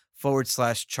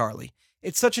bitpay.com/Charlie.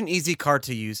 It's such an easy card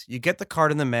to use. You get the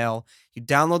card in the mail, you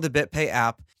download the BitPay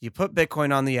app, you put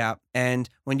Bitcoin on the app, and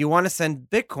when you want to send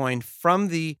Bitcoin from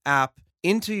the app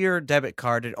into your debit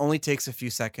card, it only takes a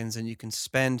few seconds and you can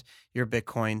spend your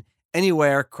Bitcoin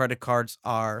anywhere credit cards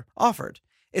are offered.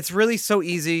 It's really so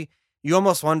easy. You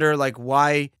almost wonder,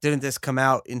 why didn't this come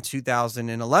out in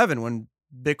 2011 when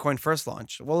Bitcoin first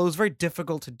launched? Well, it was very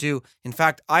difficult to do. In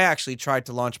fact, I actually tried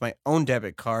to launch my own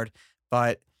debit card,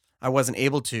 but I wasn't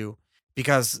able to,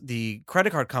 because the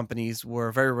credit card companies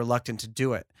were very reluctant to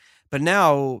do it. But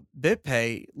now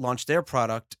BitPay launched their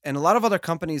product, and a lot of other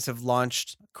companies have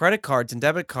launched credit cards and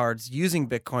debit cards using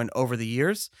Bitcoin over the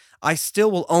years. I still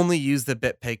will only use the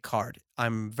BitPay card.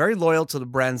 I'm very loyal to the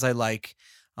brands I like,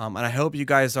 and I hope you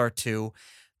guys are too.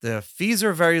 The fees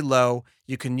are very low.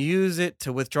 You can use it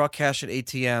to withdraw cash at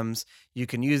ATMs. You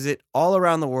can use it all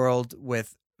around the world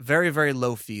with very, very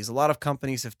low fees. A lot of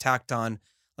companies have tacked on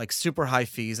super high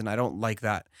fees, and I don't like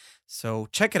that. So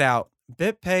check it out,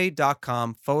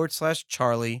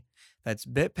 bitpay.com/Charlie. That's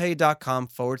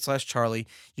bitpay.com/Charlie.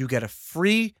 You get a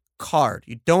free card.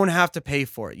 You don't have to pay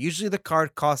for it. Usually the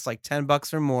card costs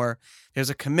 $10 or more.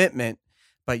 There's a commitment,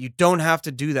 but you don't have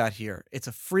to do that here. It's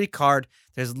a free card.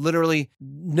 There's literally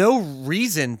no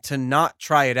reason to not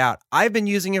try it out. I've been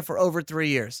using it for over 3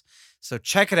 years. So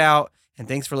check it out, and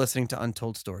thanks for listening to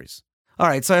Untold Stories. All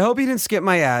right, so I hope you didn't skip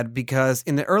my ad because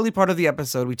in the early part of the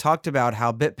episode, we talked about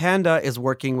how Bitpanda is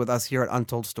working with us here at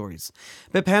Untold Stories.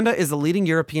 Bitpanda is the leading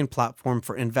European platform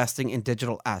for investing in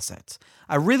digital assets.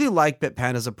 I really like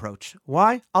Bitpanda's approach.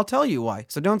 Why? I'll tell you why,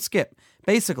 so don't skip.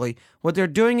 Basically, what they're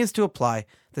doing is to apply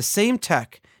the same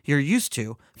tech you're used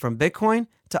to from Bitcoin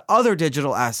to other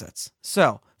digital assets.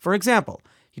 So, for example,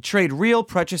 you trade real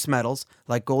precious metals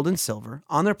like gold and silver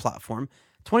on their platform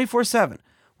 24/7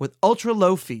 with ultra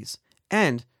low fees.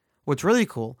 And what's really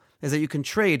cool is that you can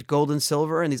trade gold and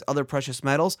silver and these other precious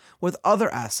metals with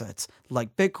other assets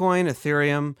like Bitcoin,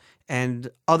 Ethereum, and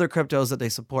other cryptos that they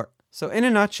support. So in a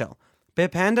nutshell,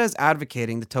 Bitpanda is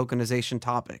advocating the tokenization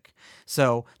topic.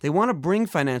 So they want to bring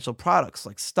financial products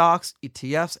like stocks,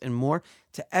 ETFs, and more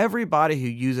to everybody who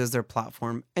uses their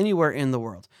platform anywhere in the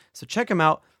world. So check them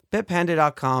out,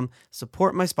 bitpanda.com.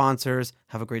 Support my sponsors.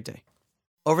 Have a great day.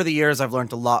 Over the years, I've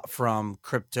learned a lot from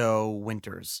crypto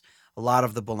winters, a lot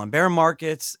of the bull and bear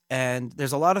markets, and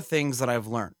there's a lot of things that I've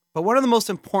learned. But one of the most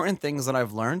important things that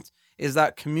I've learned is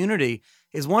that community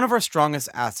is one of our strongest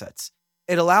assets.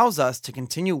 It allows us to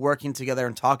continue working together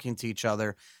and talking to each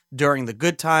other during the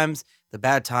good times, the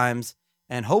bad times,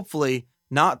 and hopefully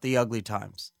not the ugly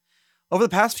times. Over the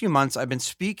past few months, I've been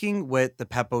speaking with the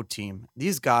Pepo team.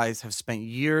 These guys have spent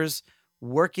years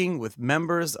working with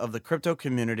members of the crypto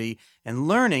community and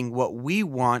learning what we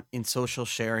want in social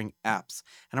sharing apps.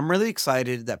 And I'm really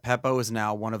excited that Pepo is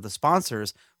now one of the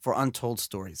sponsors for Untold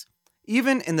Stories.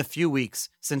 Even in the few weeks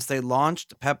since they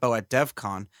launched Pepo at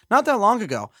DevCon, not that long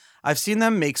ago, I've seen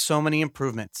them make so many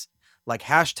improvements, like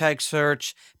hashtag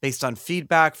search based on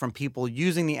feedback from people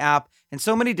using the app, and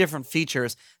so many different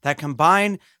features that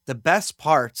combine the best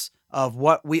parts of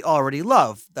what we already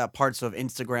love, that parts of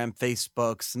Instagram,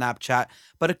 Facebook, Snapchat,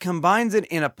 but it combines it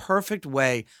in a perfect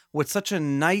way with such a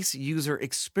nice user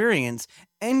experience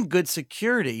and good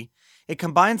security. It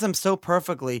combines them so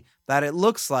perfectly that it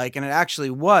looks like, and it actually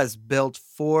was built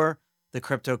for the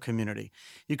crypto community.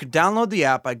 You can download the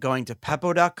app by going to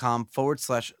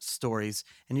pepo.com/stories,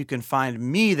 and you can find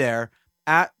me there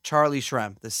at Charlie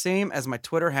Shrem, the same as my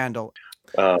Twitter handle.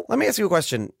 Let me ask you a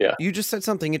question. Yeah. You just said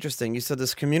something interesting. You said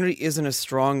this community isn't as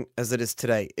strong as it is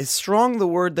today. Is strong the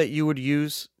word that you would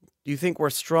use? Do you think we're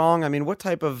strong? I mean, what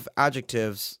type of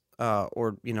adjectives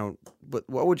or,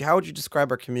 how would you describe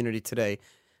our community today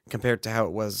compared to how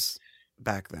it was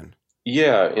back then?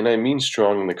 Yeah, and I mean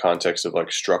strong in the context of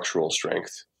like structural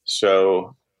strength.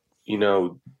 So,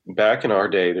 back in our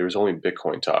day, there was only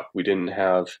Bitcoin talk. We didn't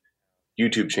have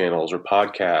YouTube channels or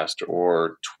podcasts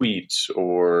or tweets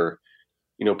or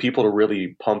people to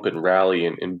really pump and rally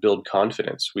and build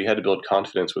confidence. We had to build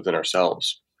confidence within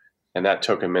ourselves. And that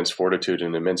took immense fortitude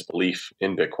and immense belief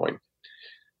in Bitcoin.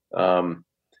 From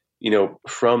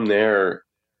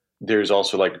there's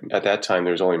also at that time,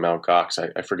 there's only Mt.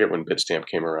 Gox. I forget when Bitstamp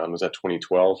came around. Was that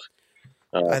 2012?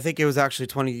 I think it was actually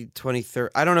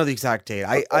 2013. I don't know the exact date.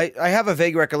 I have a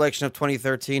vague recollection of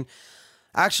 2013.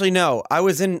 Actually, no. I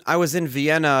was in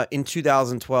Vienna in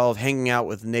 2012, hanging out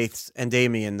with Nath and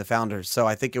Damien, the founders. So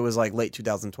I think it was like late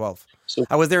 2012. So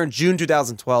I was there in June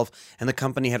 2012, and the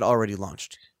company had already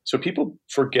launched. So people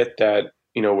forget that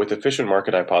with efficient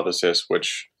market hypothesis,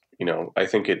 which I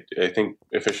think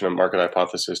efficient market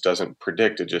hypothesis doesn't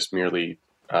predict; it just merely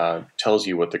tells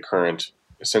you what the current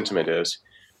sentiment is.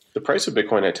 The price of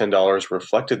Bitcoin at $10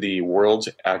 reflected the world's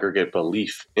aggregate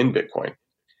belief in Bitcoin.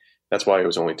 That's why it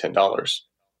was only $10.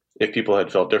 If people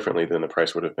had felt differently, then the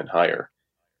price would have been higher.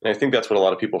 And I think that's what a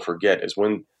lot of people forget is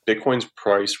when Bitcoin's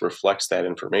price reflects that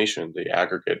information, the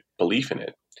aggregate belief in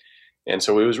it. And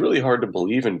so it was really hard to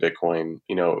believe in Bitcoin,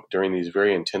 during these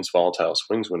very intense volatile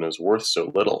swings when it was worth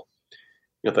so little.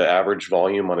 The average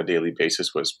volume on a daily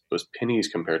basis was pennies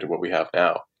compared to what we have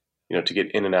now. To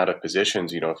get in and out of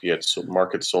positions, if you had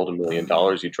markets sold $1 million,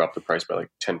 you drop the price by like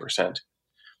 10%.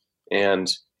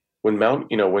 And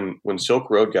when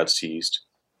Silk Road got seized,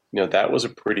 that was a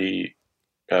pretty,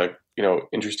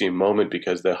 interesting moment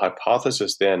because the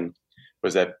hypothesis then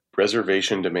was that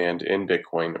reservation demand in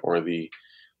Bitcoin, or the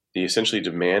essentially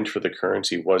demand for the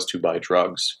currency, was to buy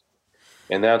drugs.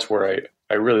 And that's where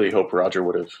I really hope Roger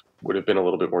would have been a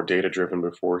little bit more data driven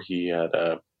before he had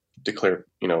declared,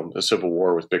 a civil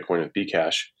war with Bitcoin and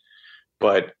Bcash.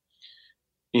 But,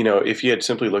 if he had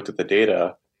simply looked at the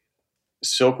data,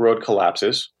 Silk Road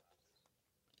collapses,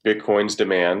 Bitcoin's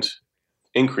demand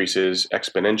increases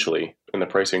exponentially, and the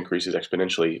price increases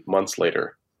exponentially months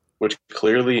later, which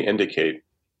very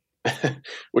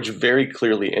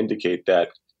clearly indicate that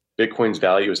Bitcoin's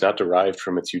value is not derived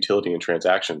from its utility and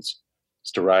transactions.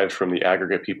 It's derived from the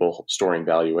aggregate people storing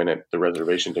value in it, the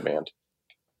reservation demand.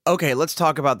 Okay, let's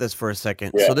talk about this for a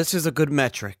second. Yeah. So this is a good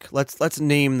metric. Let's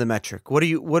name the metric. What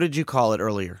did you call it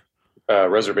earlier?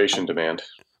 Reservation demand.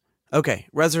 Okay,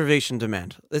 reservation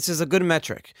demand. This is a good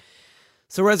metric.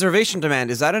 So reservation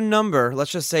demand, is that a number?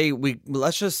 Let's just say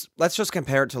let's just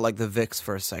compare it to like the VIX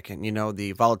for a second,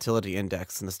 the volatility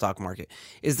index in the stock market.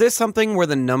 Is this something where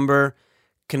the number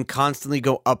can constantly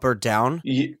go up or down?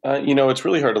 It's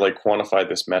really hard to like quantify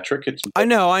this metric. I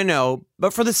know,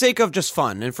 but for the sake of just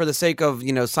fun and for the sake of,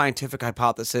 scientific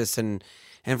hypothesis and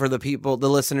for the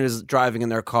listeners driving in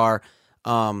their car,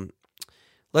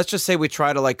 let's just say we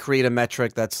try to like create a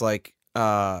metric that's like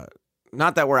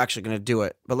not that we're actually going to do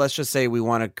it, but let's just say we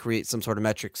want to create some sort of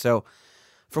metric. So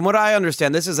from what I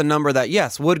understand, this is a number that,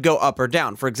 yes, would go up or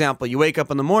down. For example, you wake up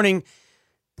in the morning,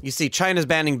 you see China's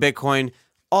banning Bitcoin,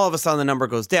 all of a sudden the number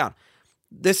goes down.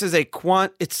 This is it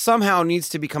somehow needs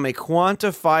to become a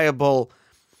quantifiable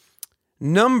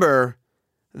number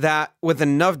that with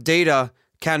enough data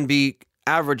can be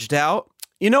averaged out.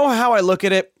 You know how I look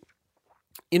at it?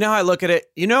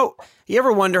 You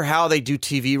ever wonder how they do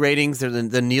TV ratings? They're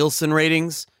the Nielsen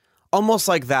ratings. Almost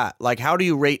like that. Like, how do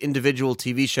you rate individual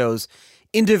TV shows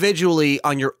individually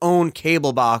on your own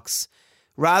cable box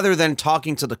rather than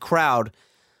talking to the crowd?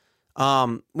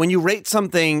 When you rate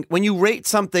something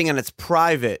and it's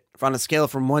private on a scale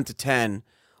from 1 to 10,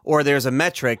 or there's a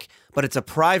metric, but it's a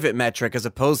private metric as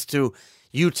opposed to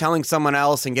you telling someone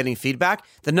else and getting feedback,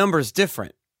 the number is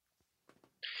different.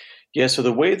 Yeah, so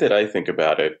the way that I think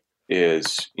about it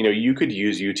is, you could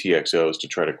use UTXOs to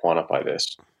try to quantify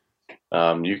this.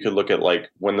 You could look at like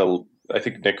I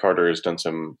think Nick Carter has done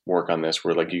some work on this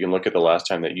where like you can look at the last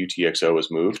time that UTXO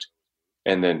was moved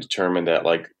and then determine that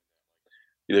like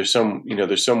there's some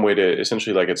way to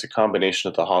essentially like it's a combination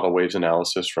of the HODL waves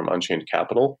analysis from Unchained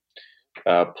Capital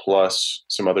plus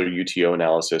some other UTO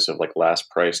analysis of like last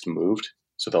price moved.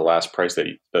 So the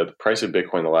price of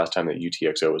Bitcoin the last time that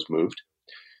UTXO was moved.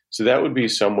 So that would be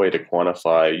some way to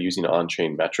quantify using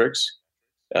on-chain metrics,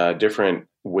 different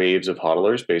waves of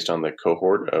hodlers based on the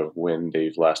cohort of when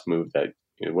they've last moved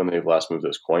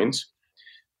those coins.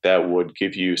 That would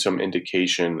give you some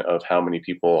indication of how many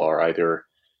people are either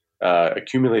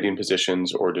accumulating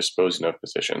positions or disposing of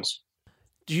positions.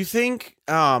 Do you think?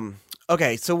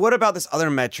 Okay, so what about this other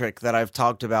metric that I've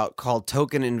talked about called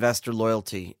token investor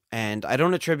loyalty? And I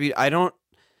don't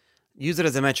use it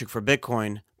as a metric for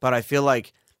Bitcoin, but I feel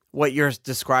like what you're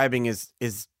describing is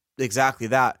exactly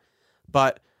that.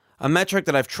 But a metric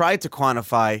that I've tried to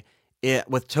quantify it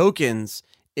with tokens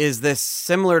is this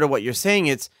similar to what you're saying.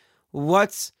 It's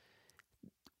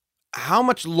how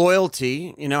much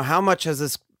loyalty, how much has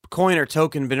this coin or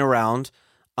token been around,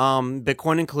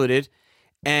 Bitcoin included,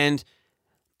 and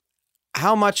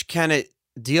how much can it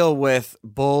deal with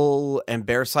bull and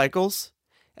bear cycles?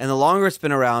 And the longer it's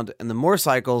been around and the more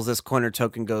cycles this coin or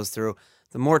token goes through,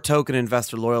 the more token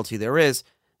investor loyalty there is.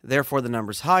 Therefore, the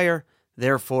number's higher.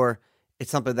 Therefore, it's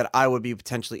something that I would be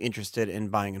potentially interested in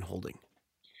buying and holding.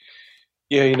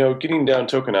 Yeah, getting down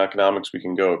token economics, we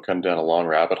can go kind of down a long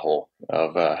rabbit hole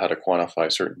of how to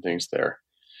quantify certain things there.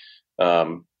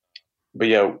 But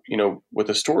yeah, with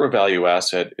a store of value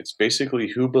asset, it's basically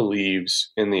who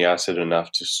believes in the asset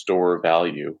enough to store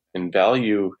value. And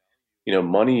value,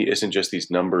 money isn't just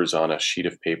these numbers on a sheet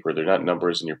of paper. They're not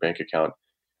numbers in your bank account.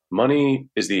 Money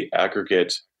is the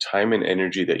aggregate time and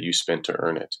energy that you spent to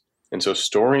earn it. And so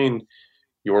storing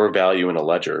your value in a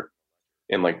ledger,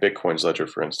 in like Bitcoin's ledger,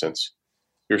 for instance,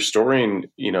 you're storing,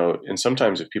 and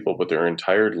sometimes if people put their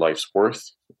entire life's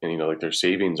worth and, like their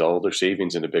savings, all their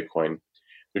savings into Bitcoin,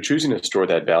 they're choosing to store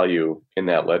that value in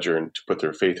that ledger and to put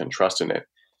their faith and trust in it.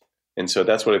 And so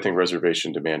that's what I think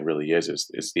reservation demand really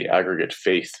is the aggregate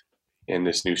faith in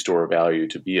this new store of value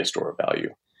to be a store of value.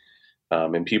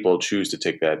 And people choose to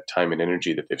take that time and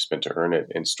energy that they've spent to earn it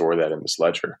and store that in this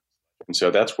ledger. And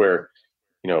so that's where,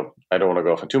 I don't want to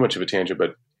go off on too much of a tangent,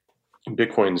 but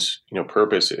Bitcoin's,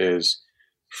 purpose is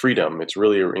freedom. It's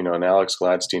really, and Alex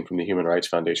Gladstein from the Human Rights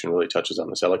Foundation really touches on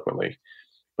this eloquently.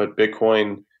 But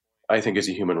Bitcoin, I think, is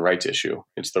a human rights issue.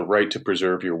 It's the right to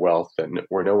preserve your wealth and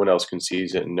where no one else can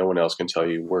seize it and no one else can tell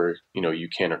you where, you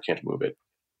can or can't move it.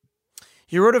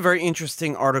 You wrote a very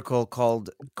interesting article called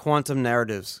Quantum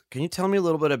Narratives. Can you tell me a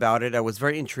little bit about it? I was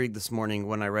very intrigued this morning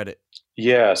when I read it.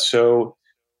 Yeah, so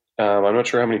I'm not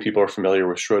sure how many people are familiar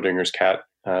with Schrodinger's cat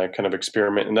kind of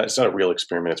experiment. And that's not a real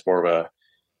experiment. It's more of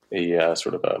a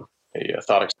sort of a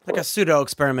thought experiment. Like a pseudo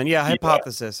experiment. Yeah,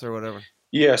 hypothesis or whatever.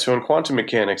 Yeah, so in quantum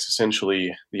mechanics,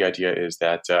 essentially the idea is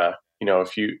that,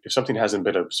 if something hasn't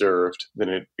been observed, then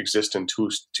it exists in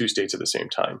two states at the same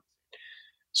time.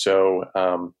 So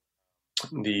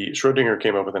the Schrodinger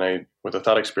came up with a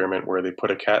thought experiment where they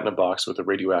put a cat in a box with a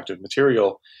radioactive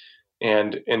material,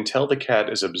 and until the cat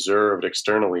is observed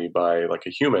externally by like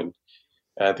a human,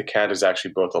 the cat is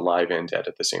actually both alive and dead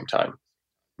at the same time,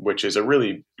 which is a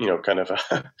really, kind of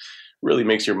really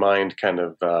makes your mind kind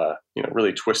of,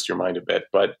 really twist your mind a bit.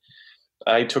 But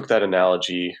I took that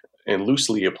analogy and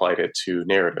loosely applied it to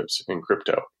narratives in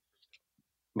crypto.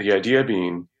 The idea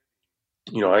being,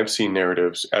 I've seen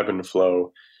narratives ebb and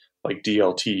flow like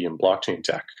DLT and blockchain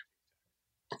tech,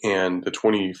 and the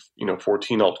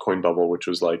 2014 altcoin bubble, which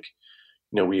was like,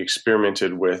 we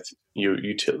experimented with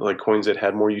like coins that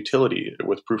had more utility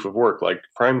with proof of work, like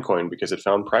Primecoin, because it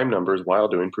found prime numbers while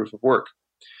doing proof of work,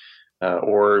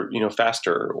 or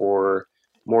faster or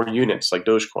more units, like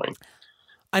Dogecoin.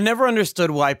 I never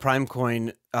understood why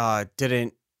Primecoin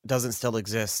doesn't still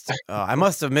exist. I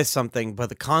must have missed something, but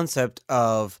the concept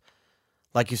of,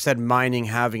 like you said, mining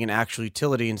having an actual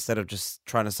utility instead of just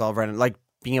trying to solve random, like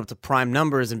being able to prime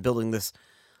numbers and building this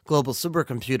global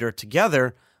supercomputer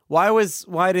together. Why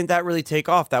didn't that really take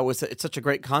off? It's such a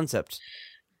great concept.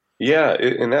 Yeah,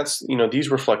 and that's,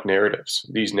 these reflect narratives.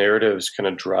 These narratives kind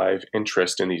of drive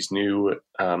interest in these new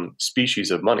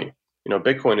species of money.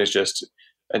 Bitcoin is just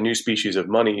a new species of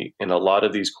money, and a lot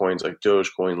of these coins like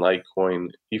Dogecoin,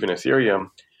 Litecoin, even Ethereum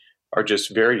are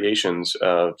just variations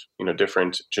of,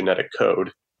 different genetic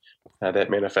code that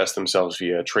manifest themselves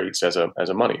via traits as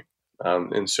a money.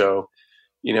 And so,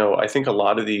 I think a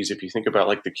lot of these, if you think about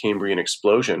like the Cambrian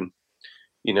explosion,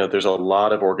 there's a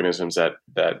lot of organisms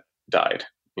that died.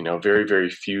 Very, very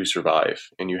few survive,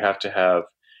 and you have to have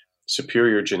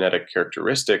superior genetic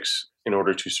characteristics in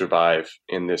order to survive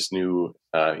in this new,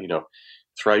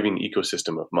 thriving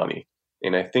ecosystem of money.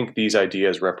 And I think these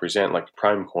ideas represent like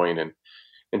Primecoin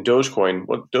and Dogecoin.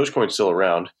 Well, Dogecoin's still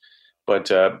around,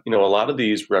 but a lot of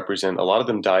these represent. A lot of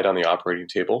them died on the operating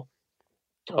table.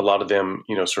 A lot of them,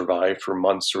 survived for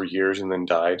months or years and then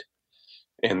died.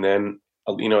 And then,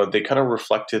 they kind of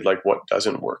reflected like what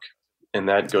doesn't work. And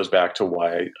that goes back to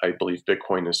why I believe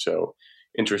Bitcoin is so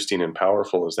interesting and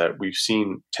powerful, is that we've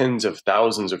seen tens of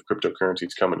thousands of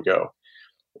cryptocurrencies come and go.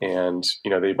 And,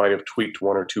 they might have tweaked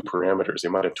one or two parameters. They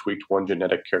might have tweaked one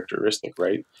genetic characteristic,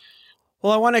 right?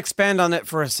 Well, I want to expand on it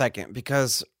for a second,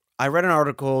 because I read an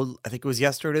article, I think it was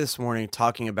yesterday, this morning,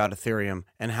 talking about Ethereum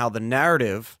and how the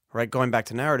narrative, right, going back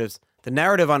to narratives, the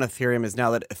narrative on Ethereum is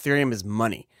now that Ethereum is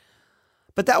money.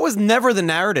 But that was never the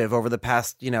narrative over the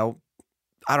past,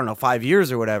 5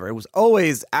 years or whatever. It was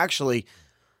always actually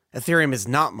Ethereum is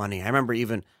not money. I remember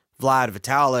even Vlad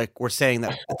Vitalik were saying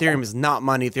that Ethereum is not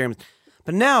money.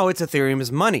 But now it's Ethereum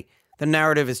is money. The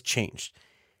narrative has changed.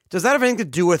 Does that have anything to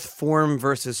do with form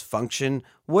versus function?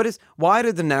 Why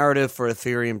did the narrative for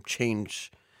Ethereum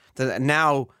change?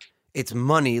 Now it's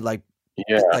money, like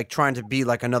trying to be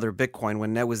like another Bitcoin,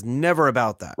 when that was never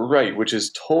about that. Right, which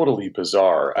is totally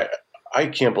bizarre. I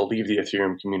can't believe the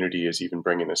Ethereum community is even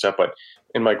bringing this up. But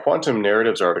in my Quantum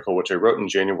Narratives article, which I wrote in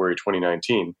January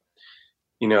 2019,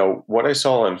 what I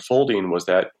saw unfolding was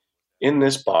that in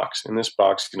this box,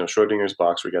 Schrodinger's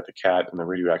box, we got the cat and the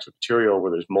radioactive material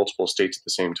where there's multiple states at the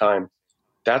same time.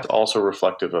 That's also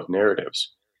reflective of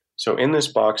narratives. So in this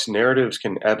box, narratives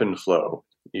can ebb and flow.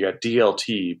 You got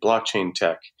DLT, blockchain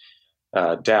tech,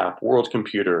 DApp, world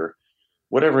computer,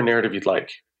 whatever narrative you'd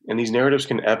like. And these narratives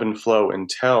can ebb and flow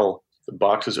until the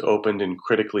box is opened and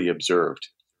critically observed.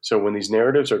 So when these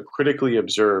narratives are critically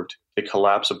observed, they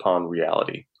collapse upon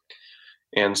reality.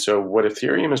 And so what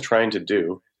Ethereum is trying to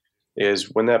do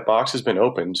is, when that box has been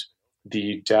opened,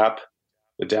 the DApp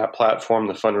platform,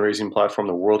 the fundraising platform,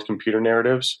 the world computer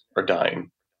narratives are dying.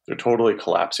 They're totally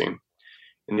collapsing.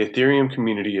 And the Ethereum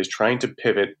community is trying to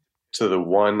pivot to the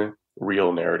one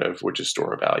real narrative, which is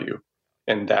store of value.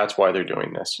 And that's why they're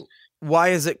doing this. Why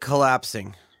is it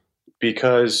collapsing?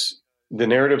 Because the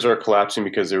narratives are collapsing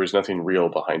because there is nothing real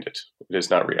behind it. It is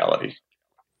not reality.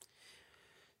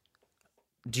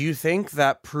 Do you think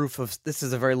that this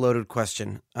is a very loaded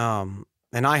question, and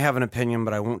I have an opinion,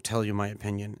 but I won't tell you my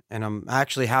opinion. And I'm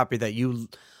actually happy that you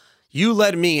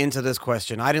led me into this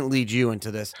question. I didn't lead you into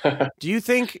this. Do you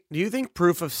think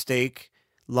proof of stake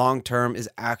long term is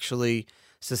actually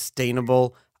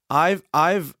sustainable? I've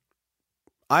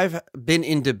been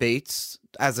in debates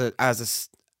as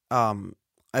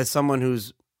someone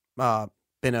who's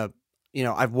been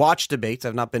I've watched debates.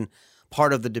 I've not been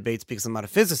part of the debates because I'm not a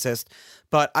physicist,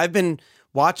 but I've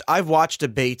watched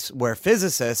debates where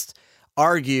physicists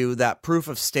argue that proof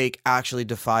of stake actually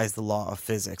defies the law of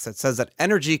physics. It says that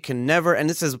energy can never, and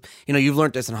this is, you've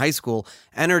learned this in high school,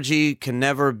 energy can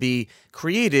never be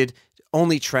created,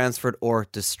 only transferred or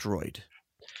destroyed.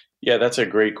 Yeah, that's a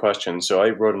great question. So I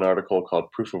wrote an article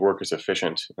called "Proof of Work is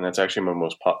Efficient," and that's actually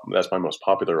that's my most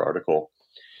popular article.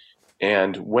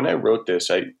 And when I wrote this,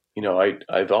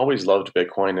 I've always loved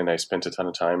Bitcoin, and I spent a ton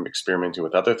of time experimenting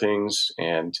with other things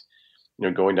and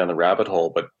going down the rabbit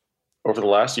hole. But over the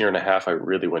last year and a half, I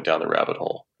really went down the rabbit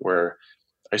hole where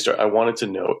I wanted to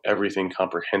know everything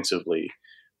comprehensively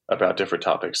about different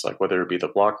topics, like whether it be the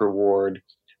block reward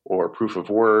or proof of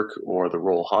work or the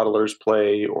role hodlers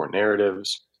play or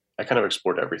narratives. I kind of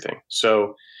explored everything.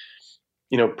 So,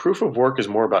 proof of work is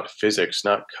more about physics,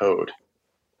 not code.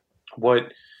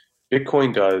 What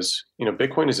Bitcoin does,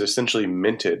 Bitcoin is essentially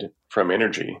minted from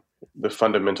energy, the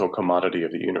fundamental commodity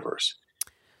of the universe.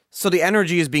 So the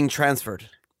energy is being transferred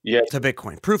Yeah. to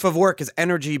Bitcoin. Proof of work is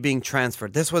energy being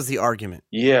transferred. This was the argument.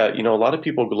 Yeah. A lot of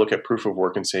people look at proof of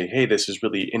work and say, hey, this is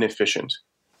really inefficient.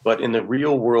 But in the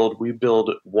real world, we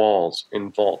build walls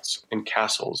and vaults and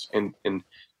castles and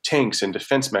tanks and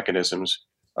defense mechanisms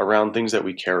around things that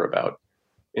we care about.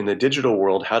 In the digital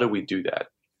world, how do we do that?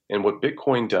 And what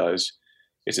Bitcoin does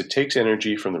is it takes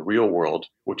energy from the real world,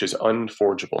 which is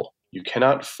unforgeable. You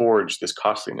cannot forge this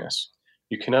costliness.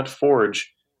 You cannot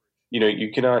forge,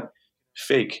 you cannot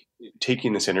fake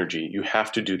taking this energy. You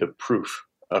have to do the proof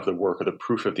of the work or the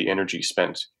proof of the energy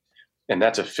spent. And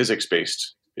that's a physics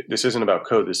based. This isn't about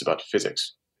code, this is about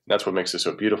physics. That's what makes it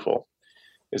so beautiful,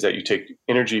 is that you take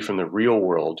energy from the real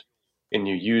world and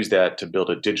you use that to build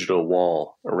a digital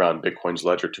wall around Bitcoin's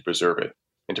ledger to preserve it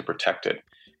and to protect it.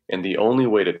 And the only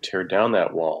way to tear down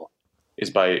that wall is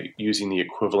by using the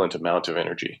equivalent amount of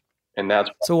energy. And that's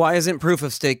So why isn't proof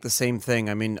of stake the same thing?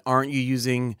 I mean, aren't you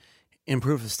using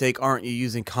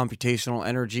computational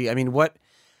energy? I mean, what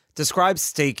describes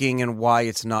staking and why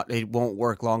it won't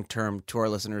work long term to our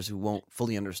listeners who won't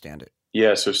fully understand it?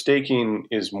 Yeah, so staking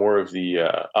is more of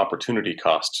the opportunity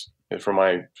cost. And for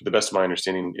the best of my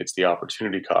understanding, it's the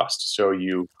opportunity cost. So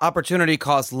opportunity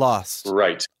cost lost,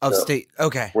 right, of state.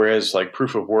 Okay. Whereas like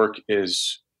proof of work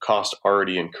is cost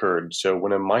already incurred. So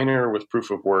when a miner with proof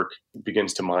of work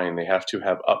begins to mine, they have to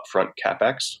have upfront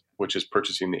capex, which is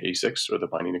purchasing the ASICs or the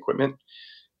mining equipment,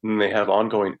 and then they have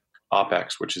ongoing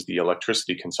OPEX, which is the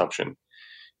electricity consumption.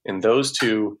 And those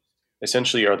two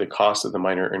essentially are the costs that the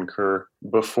miner incur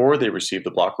before they receive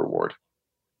the block reward.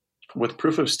 With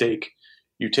proof of stake,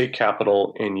 you take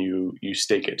capital and you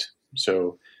stake it.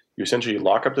 So you essentially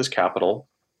lock up this capital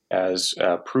as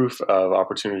proof of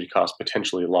opportunity cost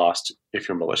potentially lost if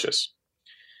you're malicious.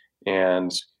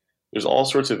 And there's all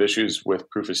sorts of issues with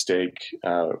proof of stake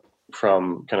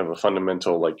from kind of a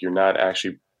fundamental, like you're not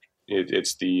actually,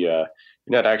 you're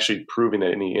not actually proving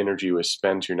that any energy was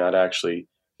spent. You're not actually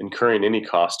incurring any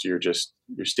cost. You're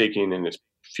staking in its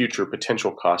future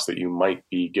potential cost that you might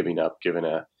be giving up given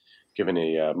a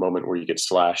moment where you get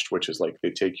slashed, which is like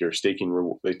they take your staking,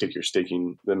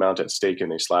 the amount at stake,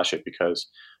 and they slash it because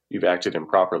you've acted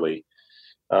improperly.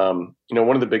 One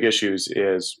of the big issues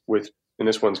is and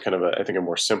this one's kind of I think a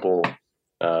more simple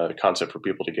concept for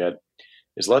people to get,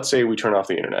 is let's say we turn off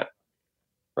the internet,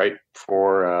 right,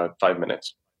 for 5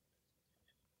 minutes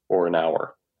or an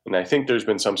hour. And I think there's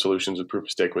been some solutions with proof of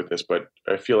stake with this, but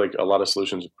I feel like a lot of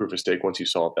solutions with proof of stake, once you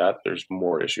solve that, there's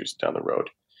more issues down the road.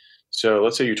 So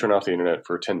let's say you turn off the internet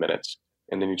for 10 minutes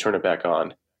and then you turn it back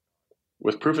on.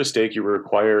 With proof of stake, you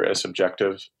require a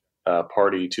subjective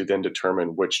party to then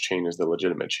determine which chain is the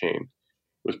legitimate chain.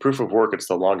 With proof of work, it's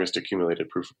the longest accumulated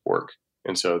proof of work.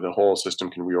 And so the whole system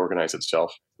can reorganize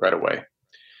itself right away.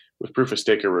 With proof of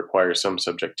stake, it requires some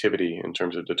subjectivity in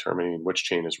terms of determining which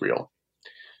chain is real.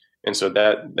 And so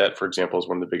that, for example, is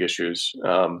one of the big issues.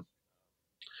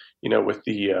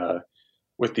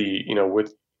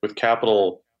 With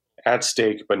capital at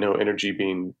stake, but no energy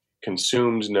being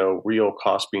consumed, no real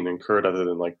cost being incurred other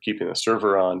than like keeping the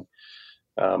server on.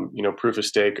 Proof of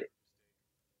stake,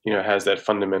 has that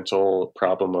fundamental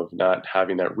problem of not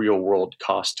having that real world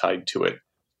cost tied to it.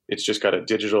 It's just got a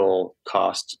digital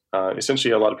cost.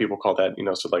 Essentially, a lot of people call that,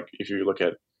 so like if you look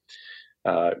at,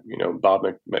 Bob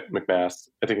McMath,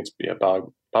 I think it's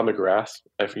Bob McGrath.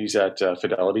 He's at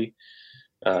Fidelity.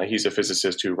 He's a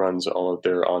physicist who runs all of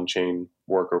their on-chain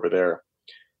work over there.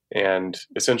 And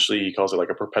essentially, he calls it like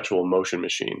a perpetual motion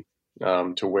machine,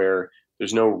 to where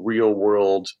there's no real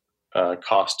world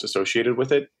cost associated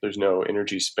with it. There's no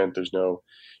energy spent. There's no,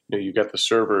 you got the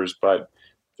servers, but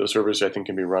those servers I think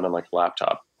can be run on like a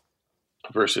laptop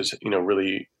versus,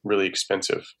 really, really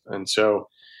expensive. And so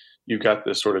you've got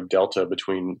this sort of delta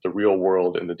between the real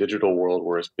world and the digital world,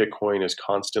 whereas Bitcoin is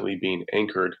constantly being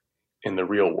anchored in the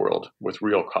real world with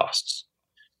real costs,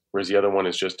 whereas the other one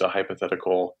is just a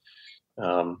hypothetical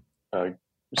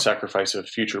sacrifice of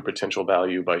future potential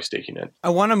value by staking it. I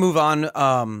want to move on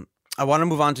I want to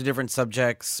move on to different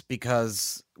subjects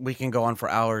because we can go on for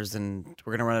hours and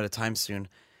we're going to run out of time soon.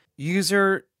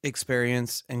 User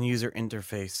experience and user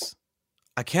interface.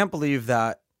 I can't believe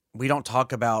that we don't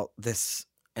talk about this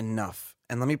enough.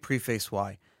 And let me preface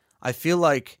why. I feel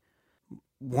like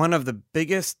one of the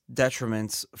biggest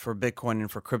detriments for Bitcoin and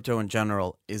for crypto in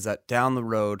general is that down the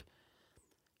road,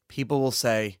 people will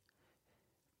say,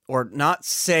 or not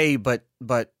say, but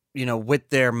with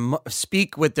their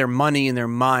speak with their money in their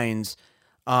minds,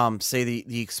 say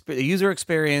the user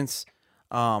experience,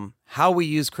 how we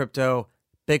use crypto,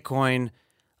 Bitcoin,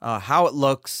 how it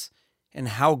looks, and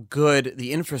how good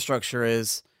the infrastructure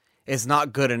is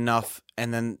not good enough,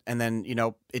 and then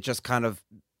it just kind of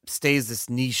stays this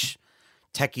niche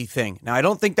techie thing. Now, I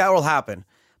don't think that will happen,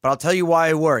 but I'll tell you why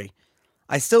I worry.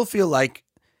 I still feel like,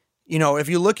 if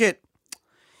you look at,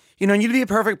 and you'd be a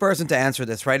perfect person to answer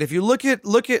this, right? If you look at,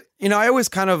 I always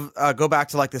kind of go back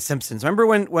to like The Simpsons. Remember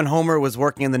when Homer was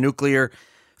working in the nuclear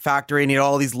factory and he had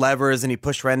all these levers and he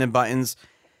pushed random buttons?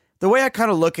 The way I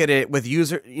kind of look at it with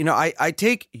user, I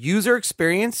take user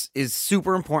experience is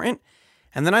super important.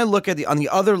 And then I look at on the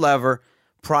other lever,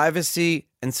 privacy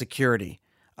and security.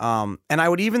 And I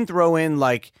would even throw in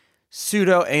like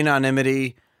pseudo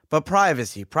anonymity, but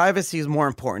privacy. Privacy is more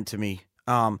important to me.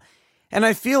 And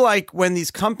I feel like when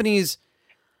these companies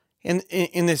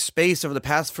in this space over the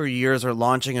past few years are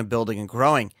launching and building and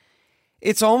growing,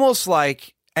 it's almost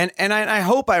like, and I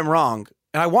hope I'm wrong,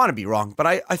 and I want to be wrong, but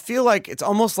I feel like it's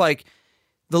almost like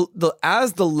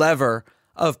as the lever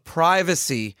of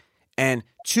privacy and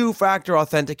two-factor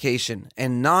authentication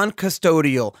and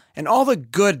non-custodial and all the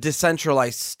good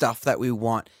decentralized stuff that we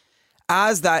want,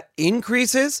 as that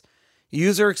increases,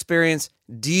 user experience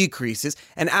decreases.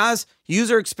 And as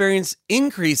user experience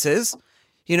increases,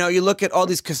 you look at all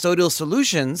these custodial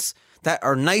solutions that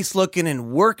are nice looking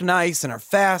and work nice and are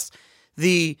fast.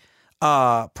 The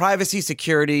privacy,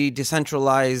 security,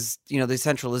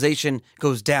 decentralization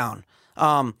goes down.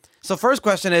 So first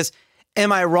question is,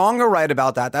 am I wrong or right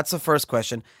about that? That's the first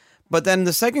question. But then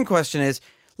the second question is,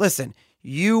 listen,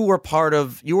 you were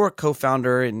a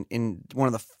co-founder in one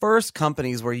of the first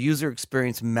companies where user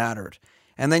experience mattered.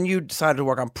 And then you decided to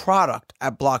work on product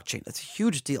at blockchain. That's a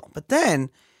huge deal. But then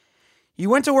you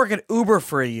went to work at Uber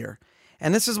for a year.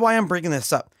 And this is why I'm bringing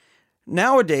this up.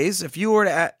 Nowadays, if you were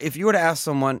to ask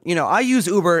someone, I use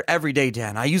Uber every day,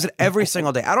 Dan. I use it every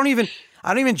single day. I don't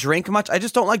even drink much. I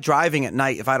just don't like driving at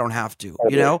night if I don't have to,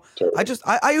 Totally.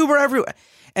 I Uber everywhere.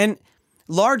 And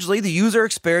largely the user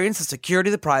experience, the security,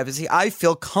 the privacy, I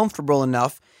feel comfortable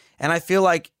enough. And I feel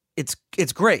like it's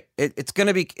great. It's going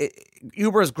to be,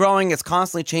 Uber is growing. It's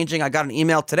constantly changing. I got an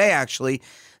email today, actually,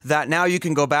 that now you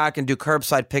can go back and do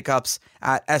curbside pickups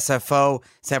at SFO,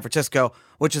 San Francisco,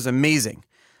 which is amazing.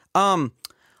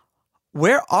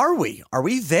 Where are we? Are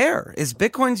we there? Is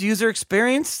Bitcoin's user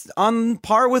experience on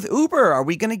par with Uber? Are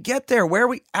we going to get there? Where are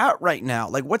we at right now?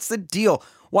 Like, what's the deal?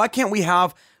 Why can't we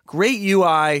have great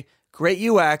UI, great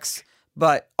UX,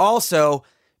 but also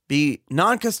be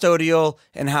non-custodial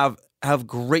and have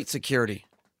great security?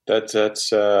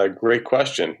 That's a great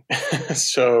question.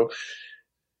 So,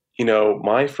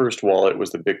 my first wallet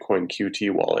was the Bitcoin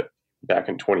QT wallet back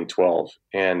in 2012,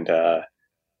 and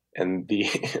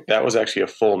that was actually a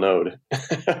full node.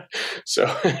 So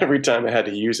every time I had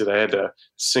to use it, I had to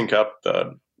sync up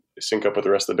with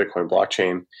the rest of the Bitcoin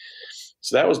blockchain.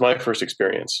 So that was my first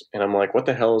experience, and I'm like, "What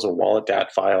the hell is a wallet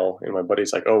DAT file?" And my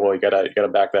buddy's like, "Oh, well, you gotta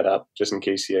back that up just in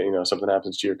case something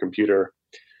happens to your computer."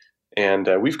 And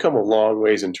we've come a long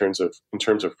ways in terms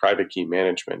of private key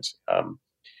management.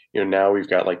 Now we've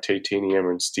got like titanium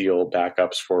and steel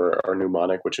backups for our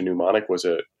mnemonic, which a mnemonic was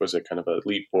a kind of a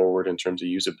leap forward in terms of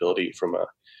usability from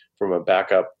a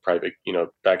backup private,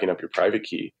 backing up your private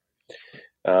key.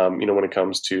 When it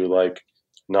comes to like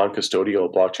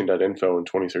non-custodial, blockchain.info in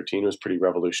 2013 was pretty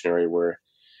revolutionary, where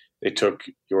they took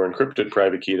your encrypted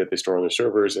private key that they store on their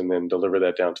servers and then deliver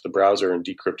that down to the browser and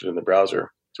decrypt it in the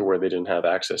browser to where they didn't have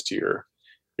access to your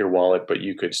wallet, but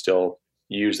you could still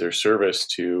use their service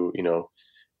to,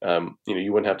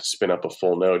 you wouldn't have to spin up a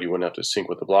full node. You wouldn't have to sync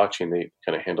with the blockchain. They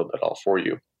kind of handled that all for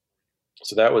you.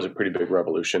 So that was a pretty big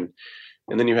revolution.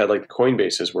 And then you had like the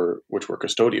Coinbases which were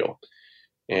custodial.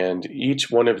 And each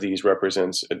one of these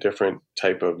represents a different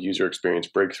type of user experience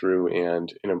breakthrough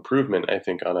and an improvement, I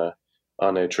think,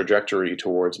 on a trajectory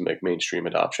towards mainstream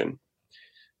adoption.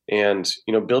 And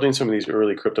building some of these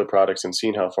early crypto products and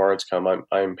seeing how far it's come,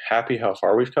 I'm happy how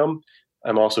far we've come.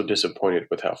 I'm also disappointed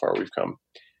with how far we've come.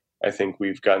 I think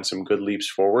we've gotten some good leaps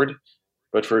forward,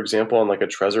 but for example, on like a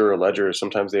Trezor or Ledger,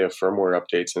 sometimes they have firmware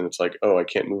updates, and it's like, oh, I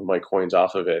can't move my coins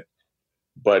off of it.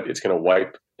 but it's going to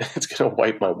wipe it's going to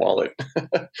wipe my wallet.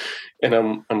 And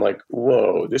I'm like,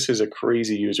 whoa, this is a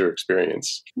crazy user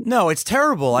experience. No, it's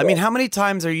terrible. I Yeah. mean, how many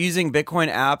times are you using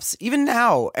Bitcoin apps even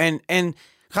now and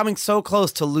coming so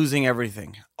close to losing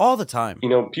everything all the time? You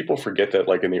know, people forget that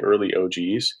like in the early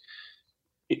OGs,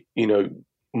 you know,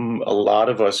 a lot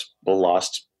of us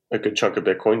lost a good chunk of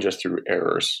Bitcoin just through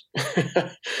errors.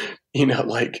 You know,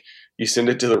 like you send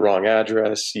it to the wrong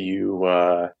address, you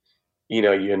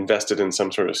know, you invested in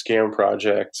some sort of scam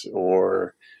project,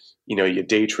 or, you know, you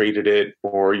day traded it,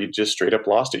 or you just straight up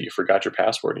lost it. You forgot your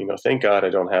password. You know, thank God I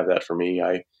don't have that for me.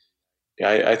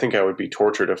 I think I would be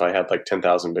tortured if I had like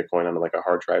 10,000 Bitcoin on like a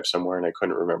hard drive somewhere and I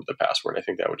couldn't remember the password. I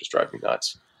think that would just drive me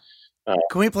nuts.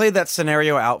 Can we play that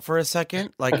scenario out for a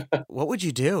second? Like, what would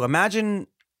you do? Imagine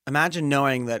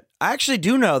knowing that I actually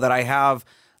do know that I have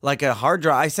like a hard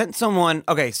drive. I sent someone,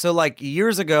 okay, so like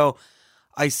years ago,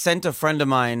 I sent a friend of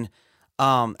mine,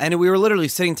 and we were literally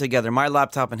sitting together, my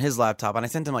laptop and his laptop, and I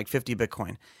sent him like 50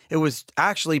 Bitcoin. It was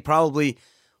actually probably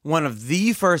one of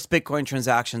the first Bitcoin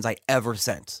transactions I ever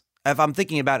sent. If I'm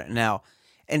thinking about it now,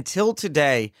 until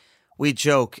today, we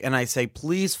joke and I say,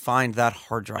 please find that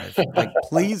hard drive. Like,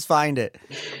 please find it.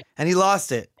 And he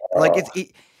lost it. Like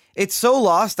it's so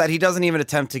lost that he doesn't even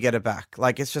attempt to get it back.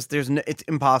 Like it's just, it's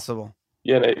impossible.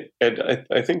 Yeah, and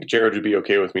I think Jared would be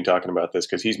okay with me talking about this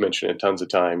because he's mentioned it tons of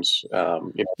times. You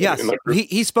know, Yes,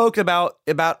 he spoke about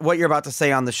what you're about to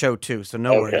say on the show too, so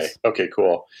no worries. Okay,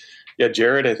 cool. Yeah,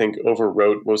 Jared, I think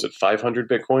overwrote, was it 500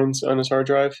 Bitcoins on his hard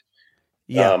drive?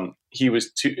 Yeah. He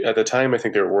was at the time, I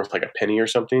think they were worth like a penny or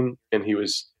something, and he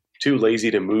was too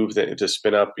lazy to to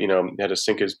spin up, you know, had to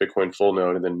sync his Bitcoin full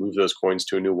node and then move those coins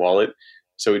to a new wallet.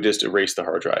 So he just erased the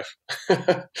hard drive.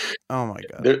 Oh my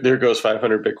God. There goes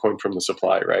 500 Bitcoin from the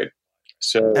supply, right?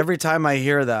 So every time I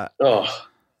hear that,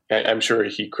 I'm sure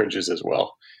he cringes as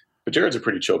well. But Jared's a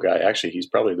pretty chill guy. Actually, he's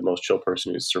probably the most chill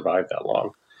person who's survived that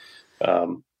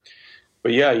long.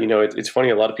 But yeah, you know, it's funny.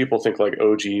 A lot of people think like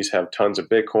OGs have tons of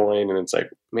Bitcoin, and it's like,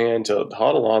 man, to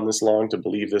hodl on this long, to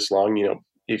believe this long, you know,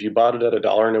 if you bought it at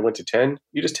 $1 and it went to 10,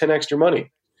 you just 10x your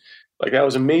money. Like that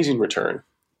was amazing return.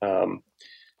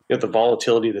 You know, the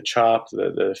volatility, the chop,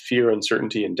 the fear,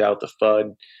 uncertainty, and doubt, the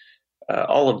FUD,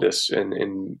 all of this,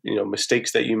 and you know,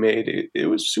 mistakes that you made. It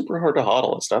was super hard to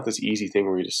hodl. It's not this easy thing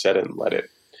where you just set it and let it.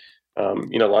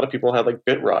 You know, a lot of people had like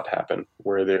bit rot happen,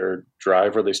 where their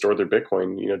drive where they stored their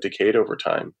Bitcoin, you know, decayed over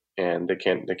time, and they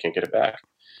can't get it back.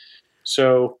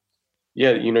 So,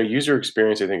 yeah, you know, user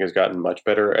experience I think has gotten much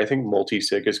better. I think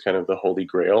multi-sig is kind of the holy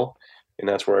grail, and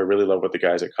that's where I really love what the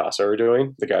guys at Casa are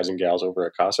doing, the guys and gals over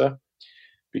at Casa,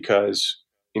 because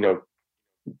you know,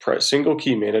 single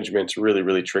key management's really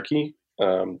really tricky,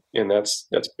 and that's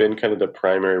been kind of the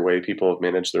primary way people have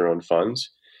managed their own funds.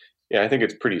 Yeah, I think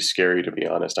it's pretty scary, to be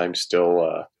honest. I'm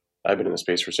still, I've been in the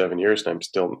space for 7 years, and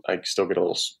I still get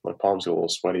my palms get a little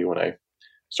sweaty when I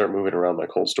start moving around my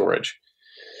cold storage.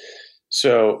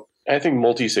 So I think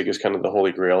multi-sig is kind of the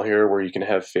holy grail here, where you can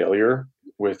have failure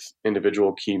with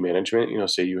individual key management. You know,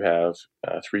 say you have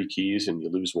 3 keys and you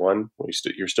lose one, well,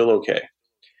 you're still okay.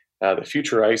 The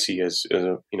future I see is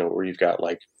you know, where you've got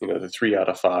like, you know, the 3 out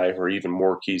of 5 or even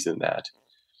more keys than that.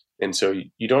 And so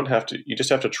you don't have to, you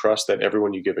just have to trust that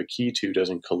everyone you give a key to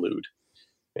doesn't collude.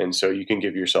 And so you can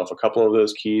give yourself a couple of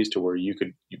those keys to where you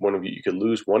could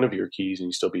lose one of your keys and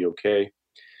you still be okay.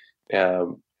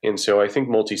 And so I think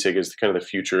multi-sig is kind of the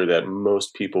future that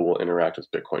most people will interact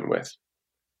with Bitcoin with.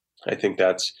 I think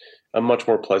that's a much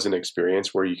more pleasant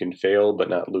experience where you can fail but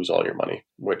not lose all your money,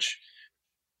 which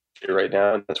right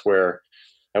now, that's where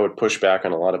I would push back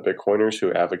on a lot of Bitcoiners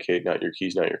who advocate not your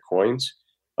keys, not your coins.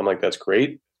 I'm like, that's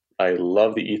great. I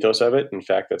love the ethos of it. In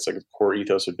fact, that's like a core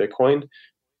ethos of Bitcoin.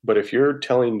 But if you're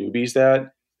telling newbies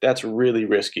that, that's really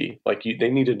risky. Like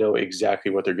they need to know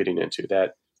exactly what they're getting into.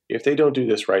 That if they don't do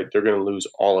this right, they're going to lose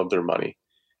all of their money.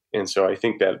 And so I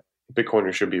think that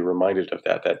Bitcoiners should be reminded of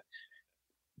that. That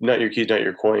not your keys, not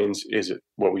your coins is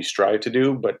what we strive to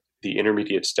do, but the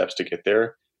intermediate steps to get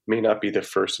there may not be the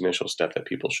first initial step that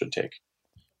people should take.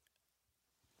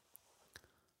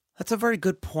 That's a very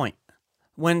good point.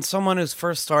 When someone is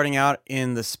first starting out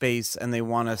in the space and they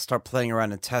want to start playing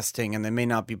around and testing, and they may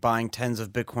not be buying tens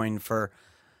of Bitcoin for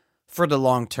the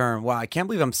long term. Wow, I can't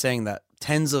believe I'm saying that.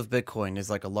 Tens of Bitcoin is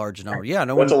like a large number. Yeah,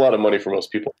 that's a lot of money for most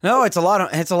people. No, it's a lot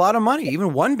of money,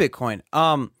 even one Bitcoin.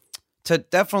 To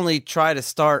definitely try to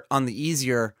start on the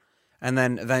easier and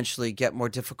then eventually get more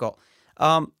difficult.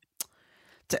 To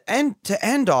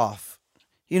end off,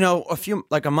 you know,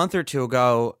 a month or two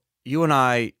ago, you and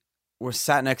I were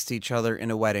sat next to each other in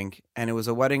a wedding, and it was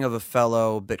a wedding of a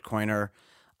fellow Bitcoiner.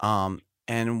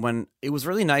 And when it was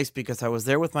really nice because I was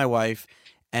there with my wife,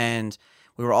 and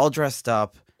we were all dressed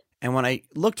up. And when I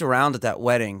looked around at that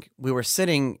wedding, we were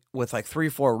sitting with like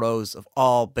 3-4 rows of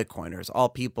all Bitcoiners, all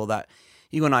people that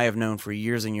you and I have known for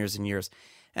years and years and years.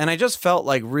 And I just felt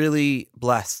like really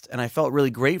blessed, and I felt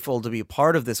really grateful to be a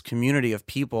part of this community of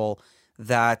people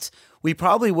that we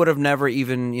probably would have never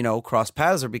even, crossed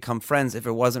paths or become friends if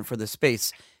it wasn't for this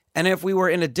space. And if we were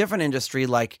in a different industry,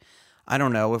 like, I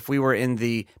don't know, if we were in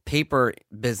the paper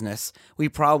business, we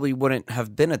probably wouldn't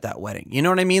have been at that wedding. You know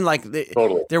what I mean? Like,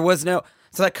 Totally. there was no,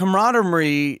 so that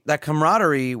camaraderie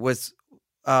was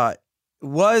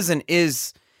and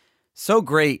is so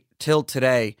great till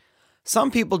today.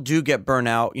 Some people do get burnt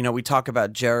out. We talk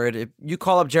about Jared. If you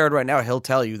call up Jared right now, he'll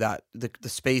tell you that the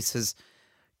space has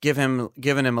given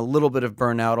him a little bit of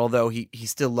burnout, although he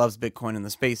still loves Bitcoin in the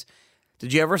space.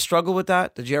 Did you ever struggle with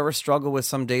that? Did you ever struggle with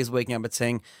some days waking up and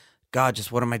saying, God,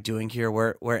 just what am I doing here?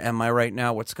 Where am I right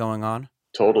now? What's going on?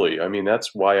 Totally. I mean,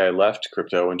 that's why I left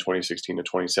crypto in 2016 to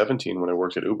 2017 when I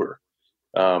worked at Uber.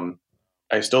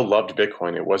 I still loved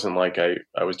Bitcoin. It wasn't like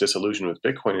I was disillusioned with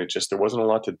Bitcoin. It just, there wasn't a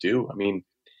lot to do. I mean,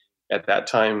 at that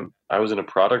time, I was in a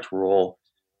product role,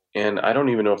 and I don't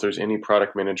even know if there's any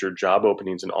product manager job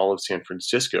openings in all of San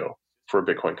Francisco for a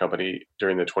Bitcoin company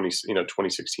during the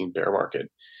 2016 bear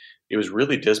market. It was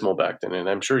really dismal back then, and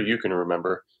I'm sure you can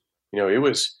remember. It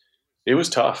was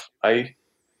tough. I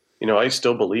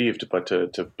still believed, but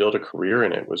to build a career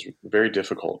in it was very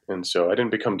difficult, and so I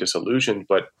didn't become disillusioned,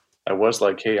 but I was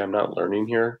like, hey, I'm not learning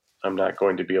here. I'm not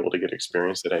going to be able to get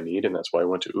experience that I need, and that's why I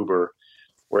went to Uber,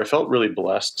 where I felt really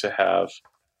blessed to have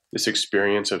this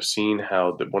experience of seeing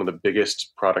how one of the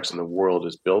biggest products in the world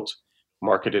is built,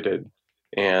 marketed,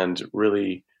 and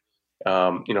really,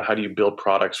 how do you build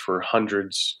products for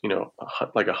hundreds,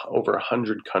 over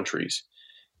 100 countries.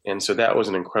 And so that was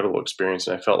an incredible experience.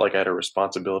 And I felt like I had a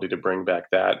responsibility to bring back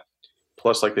that,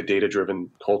 plus like the data-driven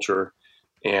culture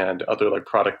and other like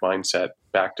product mindset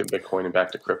back to Bitcoin and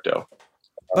back to crypto.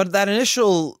 But that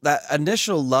initial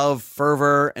love,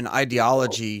 fervor, and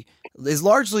ideology is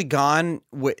largely gone.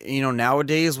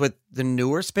 Nowadays with the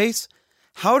newer space,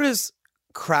 how is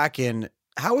Kraken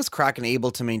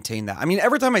able to maintain that? I mean,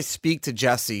 every time I speak to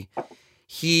Jesse,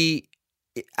 he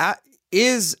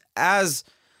is as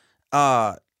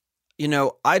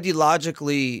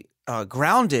ideologically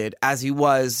grounded as he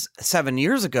was 7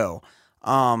 years ago.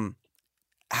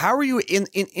 How are you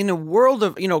in a world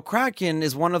of, Kraken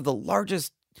is one of the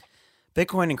largest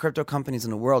Bitcoin and crypto companies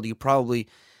in the world. You probably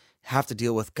have to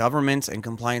deal with governments and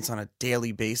compliance on a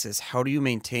daily basis. How do you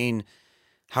maintain that?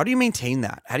 How do you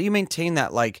maintain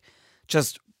that? Like,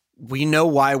 just, we know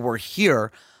why we're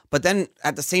here, but then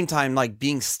at the same time, like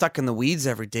being stuck in the weeds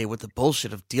every day with the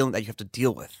bullshit of dealing that you have to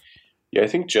deal with. Yeah, I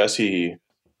think Jesse's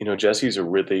a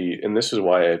really, and this is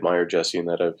why I admire Jesse, and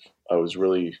that I was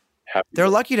really happy. They're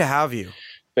lucky to have you.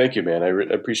 Thank you, man. I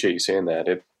appreciate you saying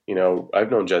that.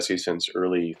 I've known Jesse since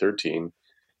early 13.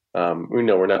 We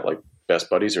know we're not like best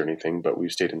buddies or anything, but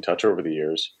we've stayed in touch over the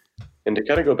years. And to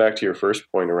kind of go back to your first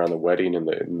point around the wedding and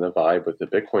the vibe with the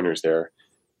Bitcoiners there,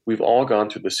 we've all gone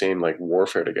through the same like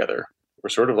warfare together. We're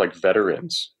sort of like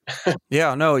veterans.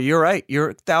 Yeah, no, you're right.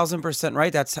 You're 1,000%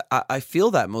 right. I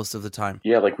feel that most of the time.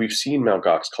 Yeah, like we've seen Mt.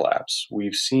 Gox collapse.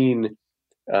 We've seen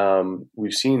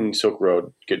Silk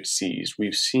Road get seized.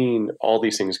 We've seen all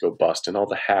these things go bust, and all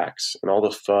the hacks and all the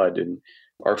FUD, and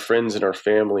our friends and our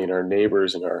family and our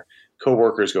neighbors and our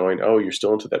coworkers going, "Oh, you're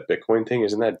still into that Bitcoin thing?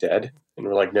 Isn't that dead?" And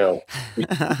we're like, "No."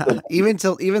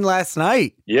 even last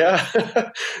night.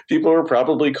 Yeah, people are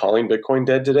probably calling Bitcoin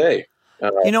dead today.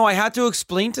 I had to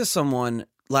explain to someone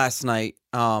last night.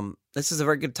 This is a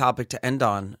very good topic to end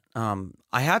on.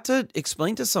 I had to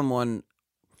explain to someone.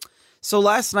 So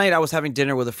last night I was having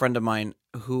dinner with a friend of mine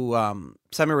who,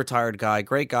 semi-retired guy,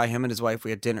 great guy, him and his wife, we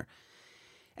had dinner.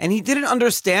 And he didn't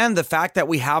understand the fact that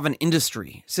we have an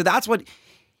industry. So that's what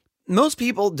most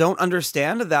people don't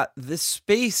understand, that this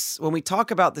space, when we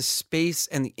talk about the space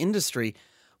and the industry,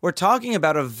 we're talking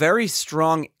about a very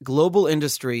strong global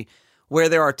industry where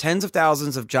there are tens of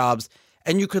thousands of jobs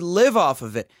and you could live off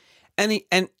of it. And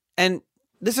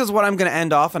this is what I'm going to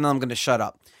end off, and then I'm going to shut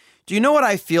up. Do you know what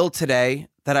I feel today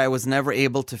that I was never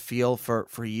able to feel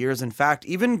for years? In fact,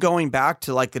 even going back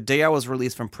to like the day I was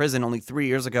released from prison only 3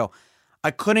 years ago,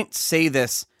 I couldn't say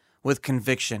this with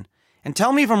conviction. And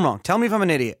tell me if I'm wrong. Tell me if I'm an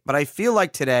idiot. But I feel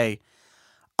like today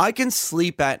I can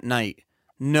sleep at night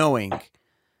knowing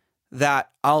that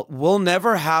we'll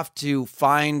never have to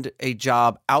find a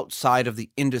job outside of the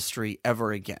industry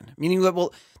ever again. Meaning that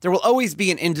there will always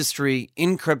be an industry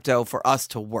in crypto for us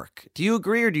to work. Do you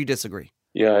agree or do you disagree?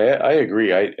 Yeah, I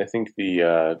agree. I think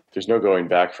there's no going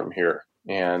back from here.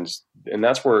 And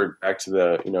that's where, back to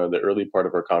the early part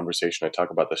of our conversation, I talk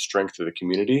about the strength of the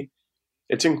community.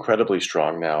 It's incredibly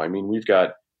strong now. I mean, we've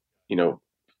got, you know,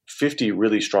 50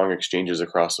 really strong exchanges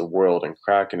across the world, and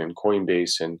Kraken and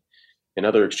Coinbase and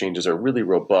other exchanges are really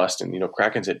robust. And,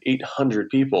 Kraken's at 800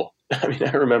 people. I mean,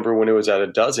 I remember when it was at a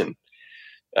dozen.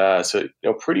 So,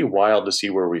 pretty wild to see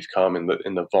where we've come in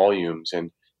the volumes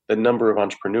and the number of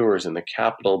entrepreneurs and the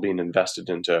capital being invested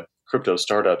into crypto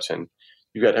startups. And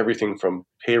you've got everything from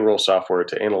payroll software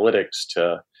to analytics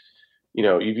to,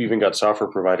 you've even got software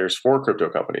providers for crypto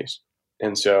companies.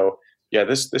 And so, yeah,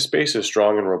 this space is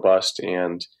strong and robust,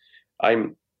 and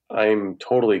I'm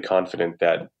totally confident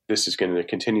that this is going to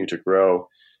continue to grow.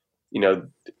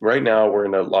 Right now we're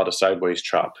in a lot of sideways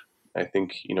chop. I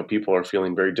think, people are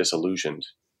feeling very disillusioned.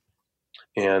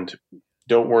 And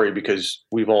don't worry, because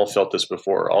we've all felt this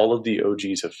before. All of the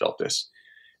OGs have felt this.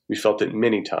 We felt it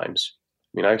many times.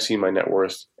 I mean, I've seen my net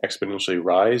worth exponentially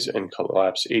rise and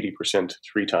collapse 80%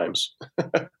 3 times.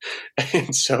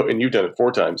 and you've done it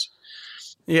 4 times.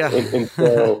 Yeah. and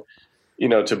so,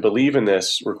 to believe in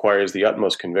this requires the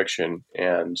utmost conviction.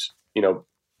 And,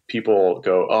 people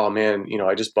go, oh man,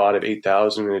 I just bought at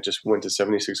 8,000 and it just went to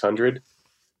 7,600.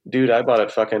 Dude, I bought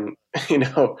it fucking,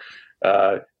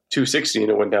 260 and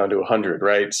it went down to 100,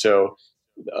 right? So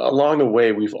along the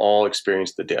way, we've all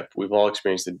experienced the dip. We've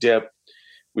experienced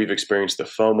the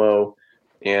FOMO.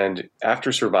 And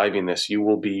after surviving this, you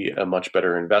will be a much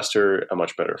better investor, a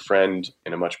much better friend,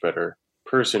 and a much better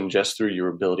person just through your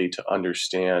ability to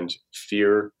understand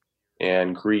fear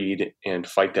and greed and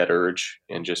fight that urge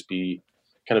and just be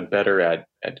kind of better at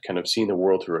kind of seeing the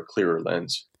world through a clearer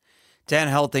lens. Dan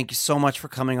Held, thank you so much for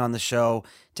coming on the show.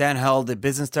 Dan Held, the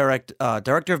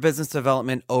director of business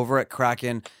development over at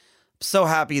Kraken. So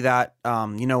happy that,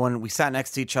 when we sat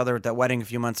next to each other at that wedding a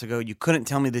few months ago, you couldn't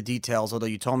tell me the details, although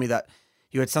you told me that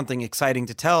you had something exciting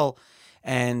to tell.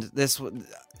 And this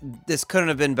couldn't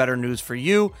have been better news for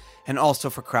you and also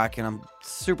for Kraken. I'm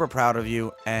super proud of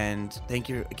you, and thank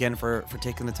you again for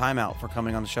taking the time out for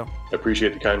coming on the show. I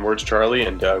appreciate the kind words, Charlie,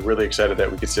 and really excited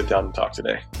that we could sit down and talk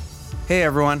today. Hey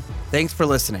everyone, thanks for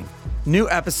listening. New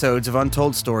episodes of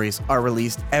Untold Stories are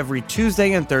released every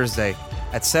Tuesday and Thursday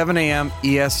at 7 a.m.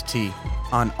 EST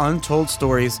on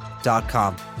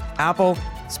untoldstories.com, Apple,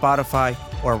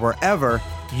 Spotify, or wherever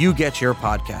you get your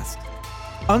podcast.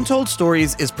 Untold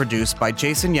Stories is produced by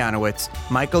Jason Yanowitz,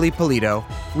 Michael Ippolito,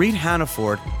 Reed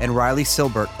Hannaford, and Riley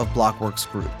Silbert of Blockworks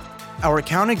Group. Our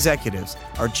account executives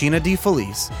are Gina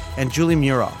DeFelice and Julie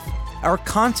Muroff. Our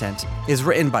content is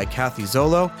written by Kathy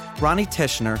Zolo, Ronnie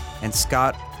Tishner, and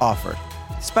Scott Offord.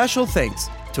 Special thanks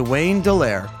to Wayne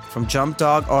Dallaire from Jump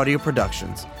Dog Audio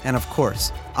Productions. And of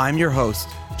course, I'm your host,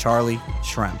 Charlie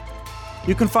Shrem.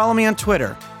 You can follow me on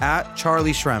Twitter at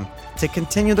Charlie Shrem to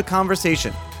continue the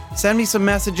conversation. Send me some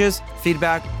messages,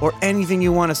 feedback, or anything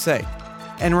you want to say.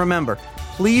 And remember,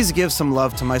 please give some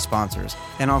love to my sponsors,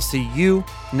 and I'll see you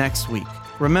next week.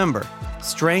 Remember,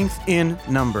 strength in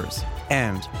numbers,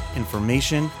 and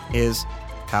information is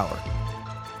power.